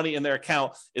amount of money in their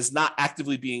account is not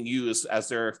actively being used as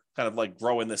they're kind of like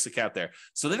growing this account there.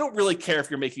 So they don't really care if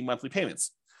you're making monthly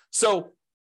payments. So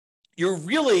you're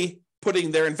really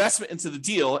putting their investment into the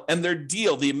deal, and their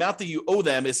deal, the amount that you owe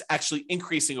them, is actually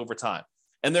increasing over time.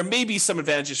 And there may be some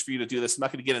advantages for you to do this. I'm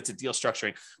not going to get into deal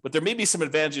structuring, but there may be some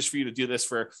advantages for you to do this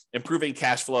for improving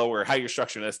cash flow or how you're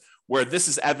structuring this, where this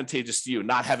is advantageous to you,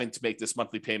 not having to make this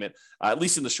monthly payment, at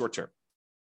least in the short term.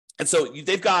 And so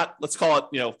they've got, let's call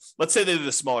it, let's say they did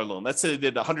a smaller loan. Let's say they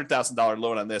did a $100,000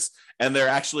 loan on this, and they're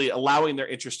actually allowing their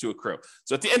interest to accrue.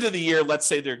 So at the end of the year, let's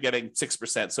say they're getting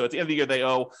 6%. So at the end of the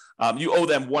year, you owe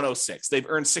them 106. They've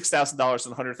earned $6,000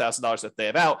 on $100,000 that they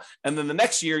have out. And then the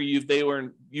next year, you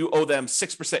owe them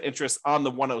 6% interest on the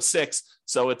 106.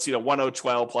 So it's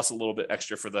 1012 plus a little bit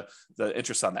extra for the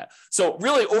interest on that. So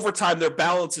really over time, their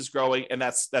balance is growing, and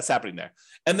that's happening there.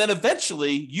 And then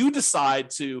eventually you decide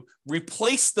to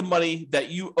replace the money that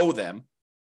you owe them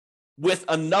with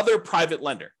another private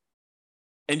lender.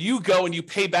 And you go and you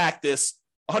pay back this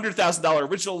 $100,000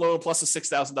 original loan plus the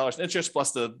 $6,000 in interest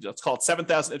plus the, let's call it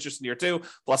 $7,000 interest in year 2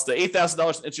 plus the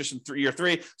 $8,000 in interest in year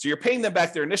 3. So you're paying them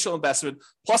back their initial investment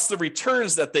plus the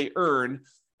returns that they earn.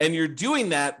 And you're doing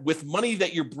that with money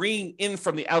that you're bringing in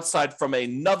from the outside from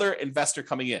another investor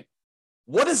coming in.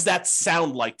 What does that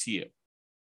sound like to you?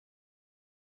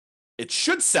 It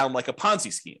should sound like a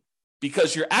Ponzi scheme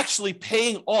because you're actually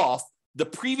paying off the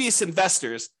previous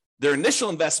investors, their initial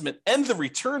investment and the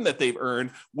return that they've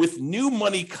earned with new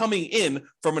money coming in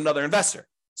from another investor.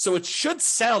 So it should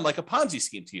sound like a Ponzi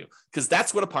scheme to you because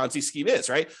that's what a Ponzi scheme is,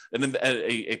 right? And then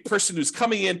a person who's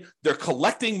coming in, they're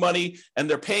collecting money and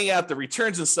they're paying out the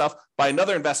returns and stuff by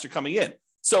another investor coming in.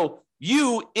 So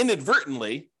you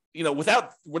inadvertently,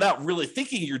 without really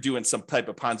thinking you're doing some type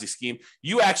of Ponzi scheme,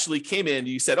 you actually came in,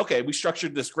 you said, okay, we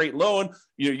structured this great loan.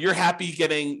 You're happy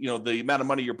getting, the amount of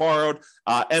money you borrowed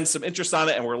and some interest on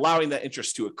it. And we're allowing that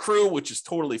interest to accrue, which is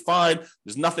totally fine.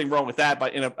 There's nothing wrong with that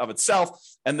in of itself.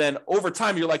 And then over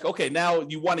time, you're like, okay, now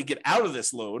you want to get out of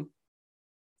this loan.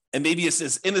 And maybe it's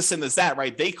as innocent as that,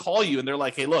 right? They call you and they're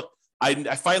like, hey, look, I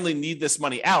finally need this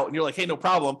money out. And you're like, hey, no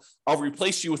problem. I'll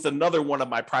replace you with another one of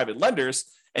my private lenders.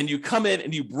 And you come in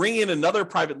and you bring in another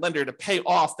private lender to pay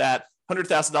off that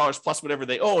 $100,000 plus whatever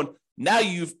they own. Now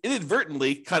you've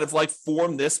inadvertently kind of like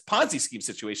formed this Ponzi scheme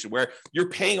situation where you're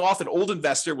paying off an old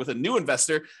investor with a new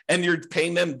investor and you're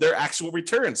paying them their actual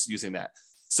returns using that.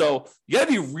 So you got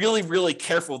to be really, really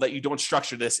careful that you don't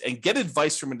structure this and get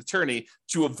advice from an attorney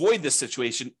to avoid this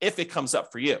situation if it comes up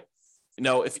for you.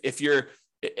 If you're,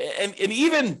 and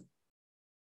even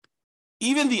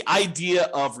even the idea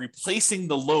of replacing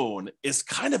the loan is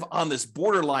kind of on this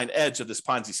borderline edge of this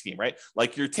Ponzi scheme, right?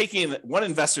 Like you're taking one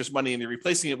investor's money and you're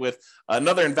replacing it with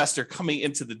another investor coming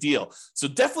into the deal. So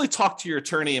definitely talk to your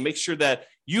attorney and make sure that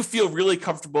you feel really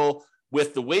comfortable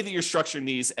with the way that you're structuring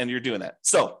these and you're doing that.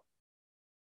 So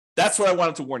that's what I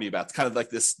wanted to warn you about. It's kind of like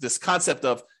this concept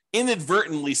of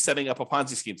inadvertently setting up a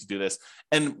Ponzi scheme to do this.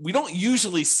 And we don't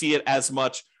usually see it as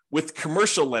much with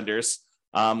commercial lenders.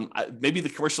 Maybe the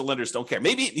commercial lenders don't care.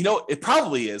 Maybe, it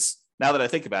probably is, now that I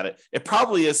think about it, it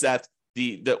probably is that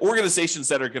the organizations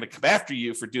that are going to come after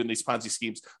you for doing these Ponzi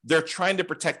schemes, they're trying to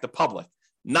protect the public,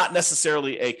 not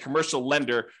necessarily a commercial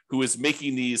lender who is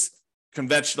making these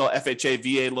conventional FHA,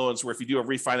 VA loans where if you do a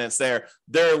refinance there,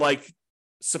 they're like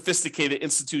sophisticated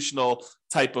institutional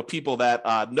type of people that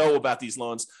know about these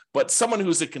loans. But someone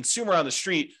who's a consumer on the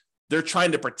street, they're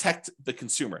trying to protect the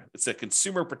consumer. It's a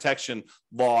consumer protection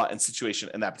law and situation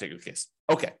in that particular case.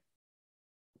 Okay.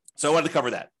 So I wanted to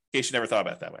cover that in case you never thought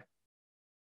about it that way.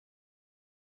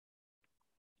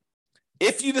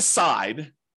 If you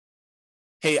decide,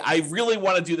 hey, I really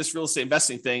want to do this real estate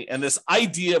investing thing, and this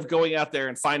idea of going out there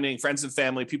and finding friends and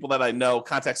family, people that I know,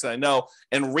 contacts that I know,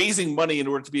 and raising money in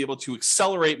order to be able to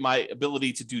accelerate my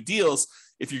ability to do deals,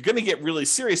 if you're going to get really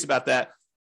serious about that,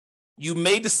 you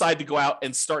may decide to go out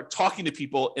and start talking to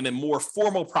people in a more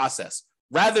formal process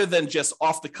rather than just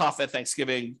off the cuff at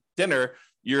Thanksgiving dinner.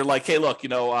 You're like, hey, look,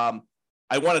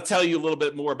 I want to tell you a little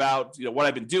bit more about, what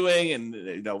I've been doing. And,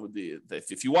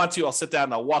 if you want to, I'll sit down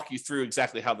and I'll walk you through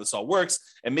exactly how this all works.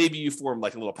 And maybe you form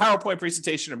like a little PowerPoint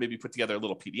presentation, or maybe put together a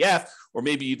little PDF, or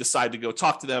maybe you decide to go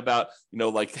talk to them about,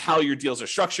 like how your deals are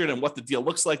structured and what the deal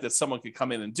looks like that someone could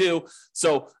come in and do.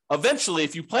 So eventually,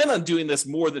 if you plan on doing this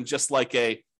more than just like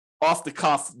a off the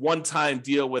cuff, one-time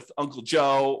deal with Uncle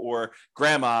Joe or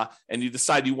grandma, and you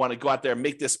decide you want to go out there and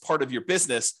make this part of your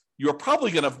business, you're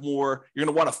probably going to you're going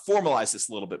to want to formalize this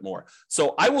a little bit more.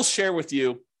 So I will share with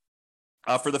you,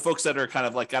 for the folks that are kind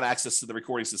of like got access to the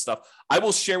recordings and stuff, I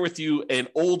will share with you an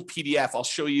old PDF. I'll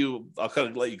show you, I'll kind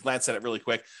of let you glance at it really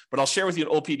quick, but I'll share with you an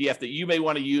old PDF that you may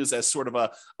want to use as sort of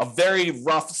a very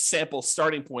rough sample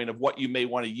starting point of what you may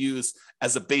want to use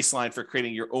as a baseline for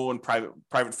creating your own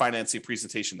private financing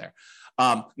presentation there.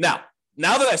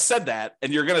 Now that I've said that,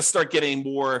 and you're going to start getting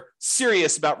more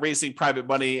serious about raising private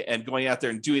money and going out there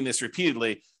and doing this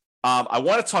repeatedly, I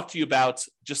want to talk to you about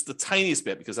just the tiniest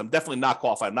bit, because I'm definitely not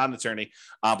qualified. I'm not an attorney,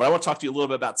 but I want to talk to you a little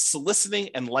bit about soliciting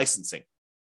and licensing.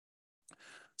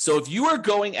 So if you are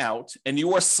going out and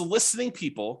you are soliciting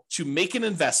people to make an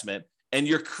investment and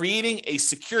you're creating a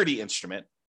security instrument,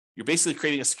 you're basically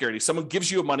creating a security. Someone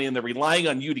gives you money and they're relying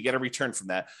on you to get a return from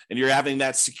that. And you're having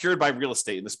that secured by real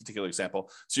estate in this particular example.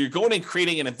 So you're going and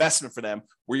creating an investment for them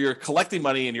where you're collecting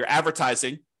money and you're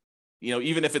advertising.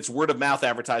 Even if it's word of mouth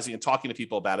advertising and talking to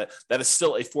people about it, that is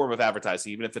still a form of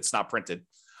advertising, even if it's not printed.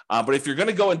 But if you're going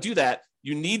to go and do that,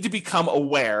 you need to become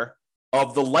aware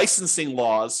of the licensing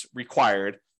laws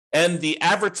required and the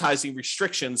advertising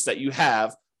restrictions that you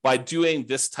have by doing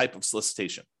this type of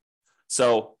solicitation.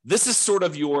 So this is sort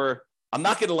of I'm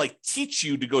not going to like teach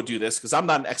you to go do this because I'm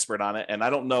not an expert on it and I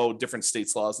don't know different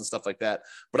states' laws and stuff like that.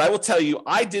 But I will tell you,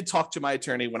 I did talk to my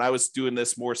attorney when I was doing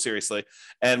this more seriously.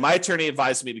 And my attorney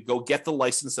advised me to go get the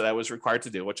license that I was required to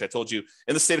do, which I told you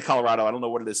in the state of Colorado. I don't know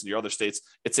what it is in your other states.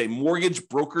 It's a mortgage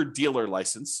broker dealer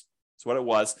license. That's what it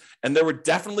was. And there were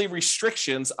definitely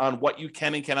restrictions on what you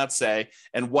can and cannot say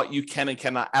and what you can and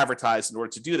cannot advertise in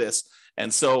order to do this.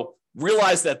 And so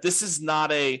realize that this is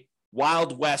not a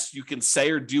Wild West. You can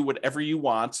say or do whatever you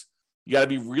want. You got to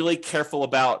be really careful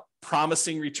about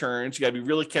promising returns. You got to be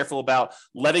really careful about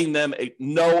letting them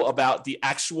know about the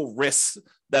actual risks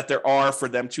that there are for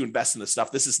them to invest in this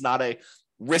stuff. This is not a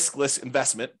riskless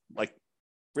investment, like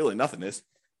really nothing is,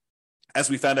 as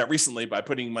we found out recently by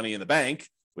putting money in the bank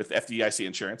with FDIC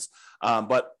insurance.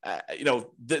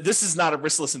 This is not a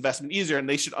riskless investment either, and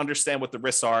they should understand what the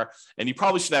risks are. And you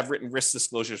probably should have written risk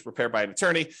disclosures prepared by an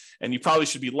attorney, and you probably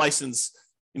should be licensed.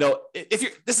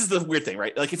 This is the weird thing,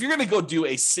 right? Like if you're going to go do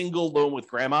a single loan with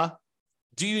grandma,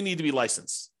 do you need to be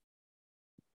licensed?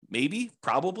 Maybe,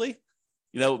 probably.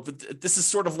 But this is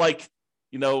sort of like,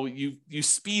 you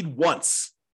speed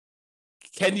once.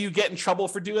 Can you get in trouble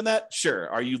for doing that? Sure.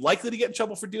 Are you likely to get in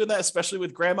trouble for doing that, especially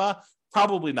with grandma?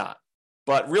 Probably not.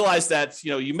 But realize that,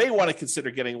 you may want to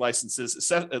consider getting license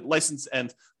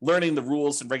and learning the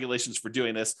rules and regulations for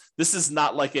doing this. This is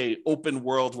not like a open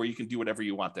world where you can do whatever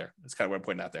you want there. That's kind of what I'm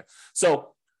pointing out there.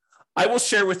 So I will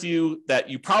share with you that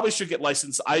you probably should get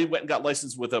licensed. I went and got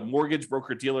licensed with a mortgage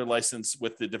broker dealer license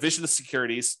with the Division of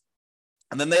Securities.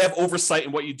 And then they have oversight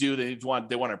in what you do. They want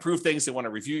to approve things. They want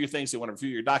to review your things. They want to review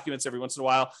your documents every once in a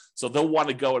while. So they'll want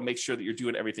to go and make sure that you're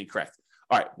doing everything correct.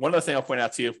 All right. One other thing I'll point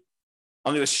out to you.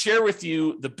 I'm going to share with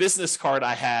you the business card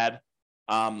I had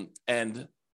and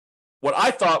what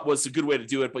I thought was a good way to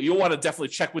do it, but you'll want to definitely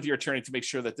check with your attorney to make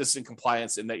sure that this is in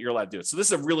compliance and that you're allowed to do it. So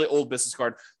this is a really old business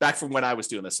card back from when I was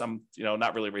doing this. I'm,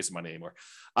 not really raising money anymore.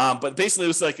 But basically it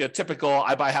was like a typical,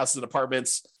 I buy houses and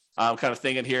apartments kind of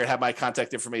thing in here. Have my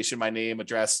contact information, my name,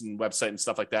 address, and website and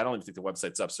stuff like that. I don't even think the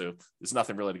website's up, so there's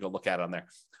nothing really to go look at on there.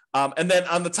 And then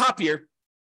on the top here,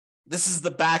 this is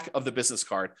the back of the business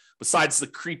card. Besides the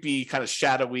creepy kind of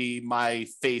shadowy my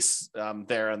face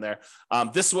there and there,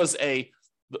 this was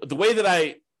the way that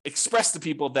I expressed to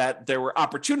people that there were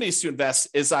opportunities to invest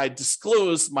is I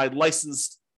disclosed my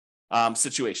licensed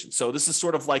situation. So this is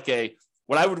sort of like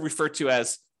what I would refer to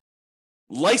as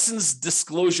licensed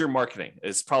disclosure marketing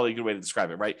is probably a good way to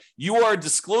describe it, right? You are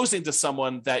disclosing to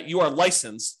someone that you are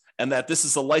licensed and that this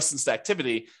is a licensed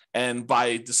activity. And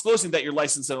by disclosing that you're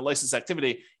licensed in a licensed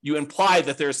activity, you imply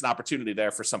that there's an opportunity there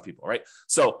for some people, right?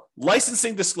 So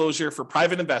licensing disclosure for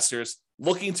private investors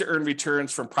looking to earn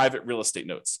returns from private real estate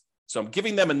notes. So I'm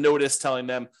giving them a notice telling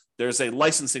them there's a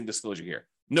licensing disclosure here.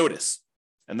 Notice.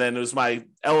 And then it was my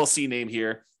LLC name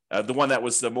here. The one that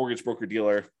was the mortgage broker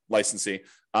dealer licensing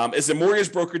is a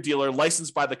mortgage broker dealer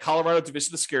licensed by the Colorado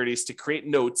Division of Securities to create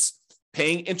notes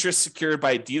paying interest secured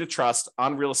by a deed of trust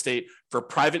on real estate for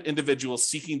private individuals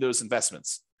seeking those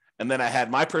investments. And then I had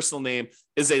my personal name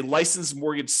is a licensed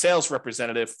mortgage sales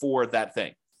representative for that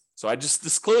thing. So I just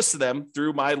disclosed to them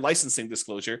through my licensing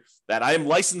disclosure that I am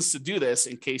licensed to do this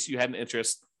in case you had an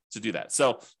interest to do that.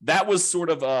 So that was sort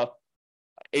of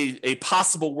a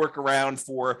possible workaround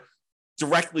for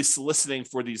directly soliciting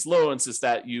for these loans, is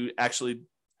that you actually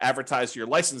advertise your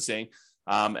licensing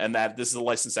and that this is a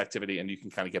licensed activity and you can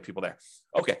kind of get people there.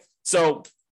 Okay, so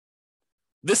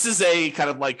this is a kind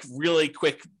of like really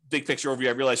quick big picture overview.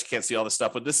 I realize you can't see all this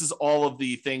stuff, but this is all of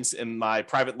the things in my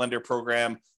private lender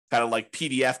program, kind of like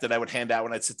PDF that I would hand out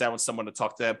when I'd sit down with someone to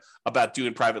talk to them about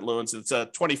doing private loans. It's a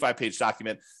 25-page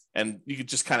document, and you could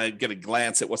just kind of get a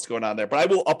glance at what's going on there. But I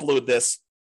will upload this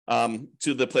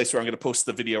to the place where I'm going to post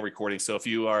the video recording. So if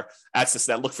you are accessing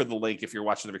that, look for the link if you're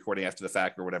watching the recording after the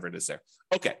fact or whatever it is there.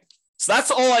 Okay, so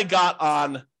that's all I got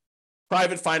on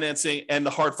private financing and the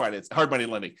hard money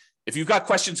lending. If you've got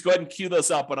questions, go ahead and queue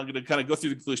those up, but I'm going to kind of go through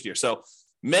the conclusion here. So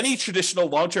many traditional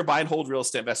long-term buy and hold real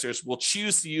estate investors will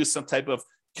choose to use some type of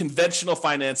conventional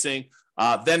financing,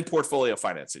 then portfolio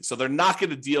financing. So they're not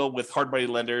going to deal with hard money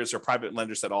lenders or private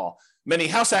lenders at all. Many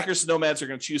house hackers and nomads are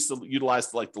going to choose to utilize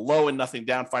the low and nothing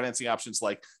down financing options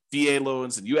like VA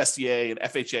loans and USDA and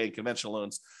FHA and conventional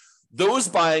loans. Those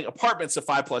buying apartments of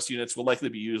 5+ units will likely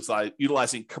be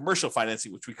utilizing commercial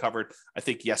financing, which we covered, I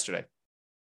think, yesterday.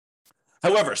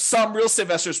 However, some real estate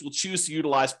investors will choose to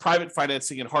utilize private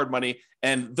financing and hard money.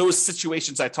 And those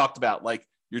situations I talked about, like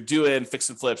you're doing fix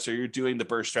and flips, or you're doing the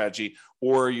BRRRR strategy,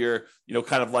 or you're,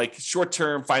 kind of like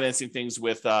short-term financing things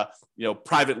with,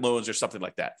 private loans or something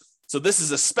like that. So this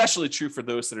is especially true for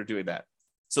those that are doing that.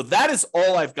 So that is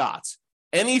all I've got.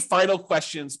 Any final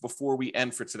questions before we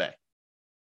end for today?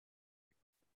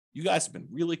 You guys have been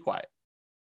really quiet.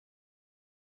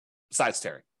 Besides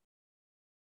Terry.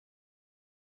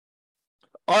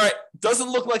 All right. Doesn't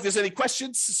look like there's any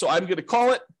questions, so I'm going to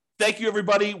call it. Thank you,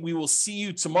 everybody. We will see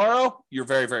you tomorrow. You're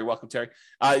very, very welcome, Terry.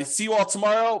 See you all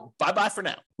tomorrow. Bye-bye for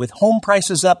now. With home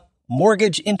prices up,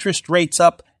 mortgage interest rates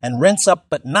up, and rents up,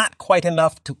 but not quite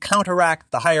enough to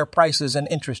counteract the higher prices and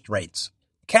interest rates,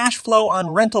 cash flow on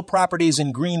rental properties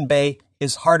in Green Bay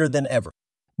is harder than ever.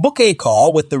 Book a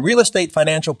call with the Real Estate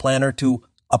Financial Planner to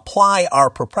apply our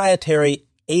proprietary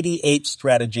 88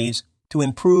 strategies to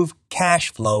improve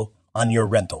cash flow on your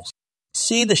rentals.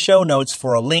 See the show notes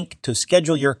for a link to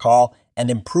schedule your call and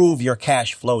improve your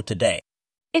cash flow today.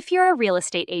 If you're a real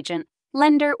estate agent,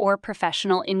 lender, or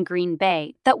professional in Green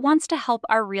Bay that wants to help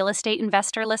our real estate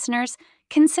investor listeners,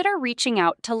 consider reaching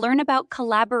out to learn about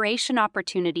collaboration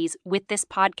opportunities with this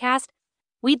podcast.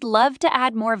 We'd love to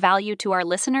add more value to our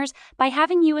listeners by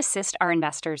having you assist our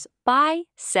investors buy,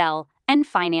 sell, and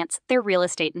finance their real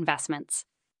estate investments.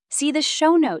 See the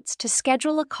show notes to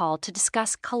schedule a call to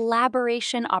discuss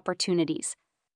collaboration opportunities.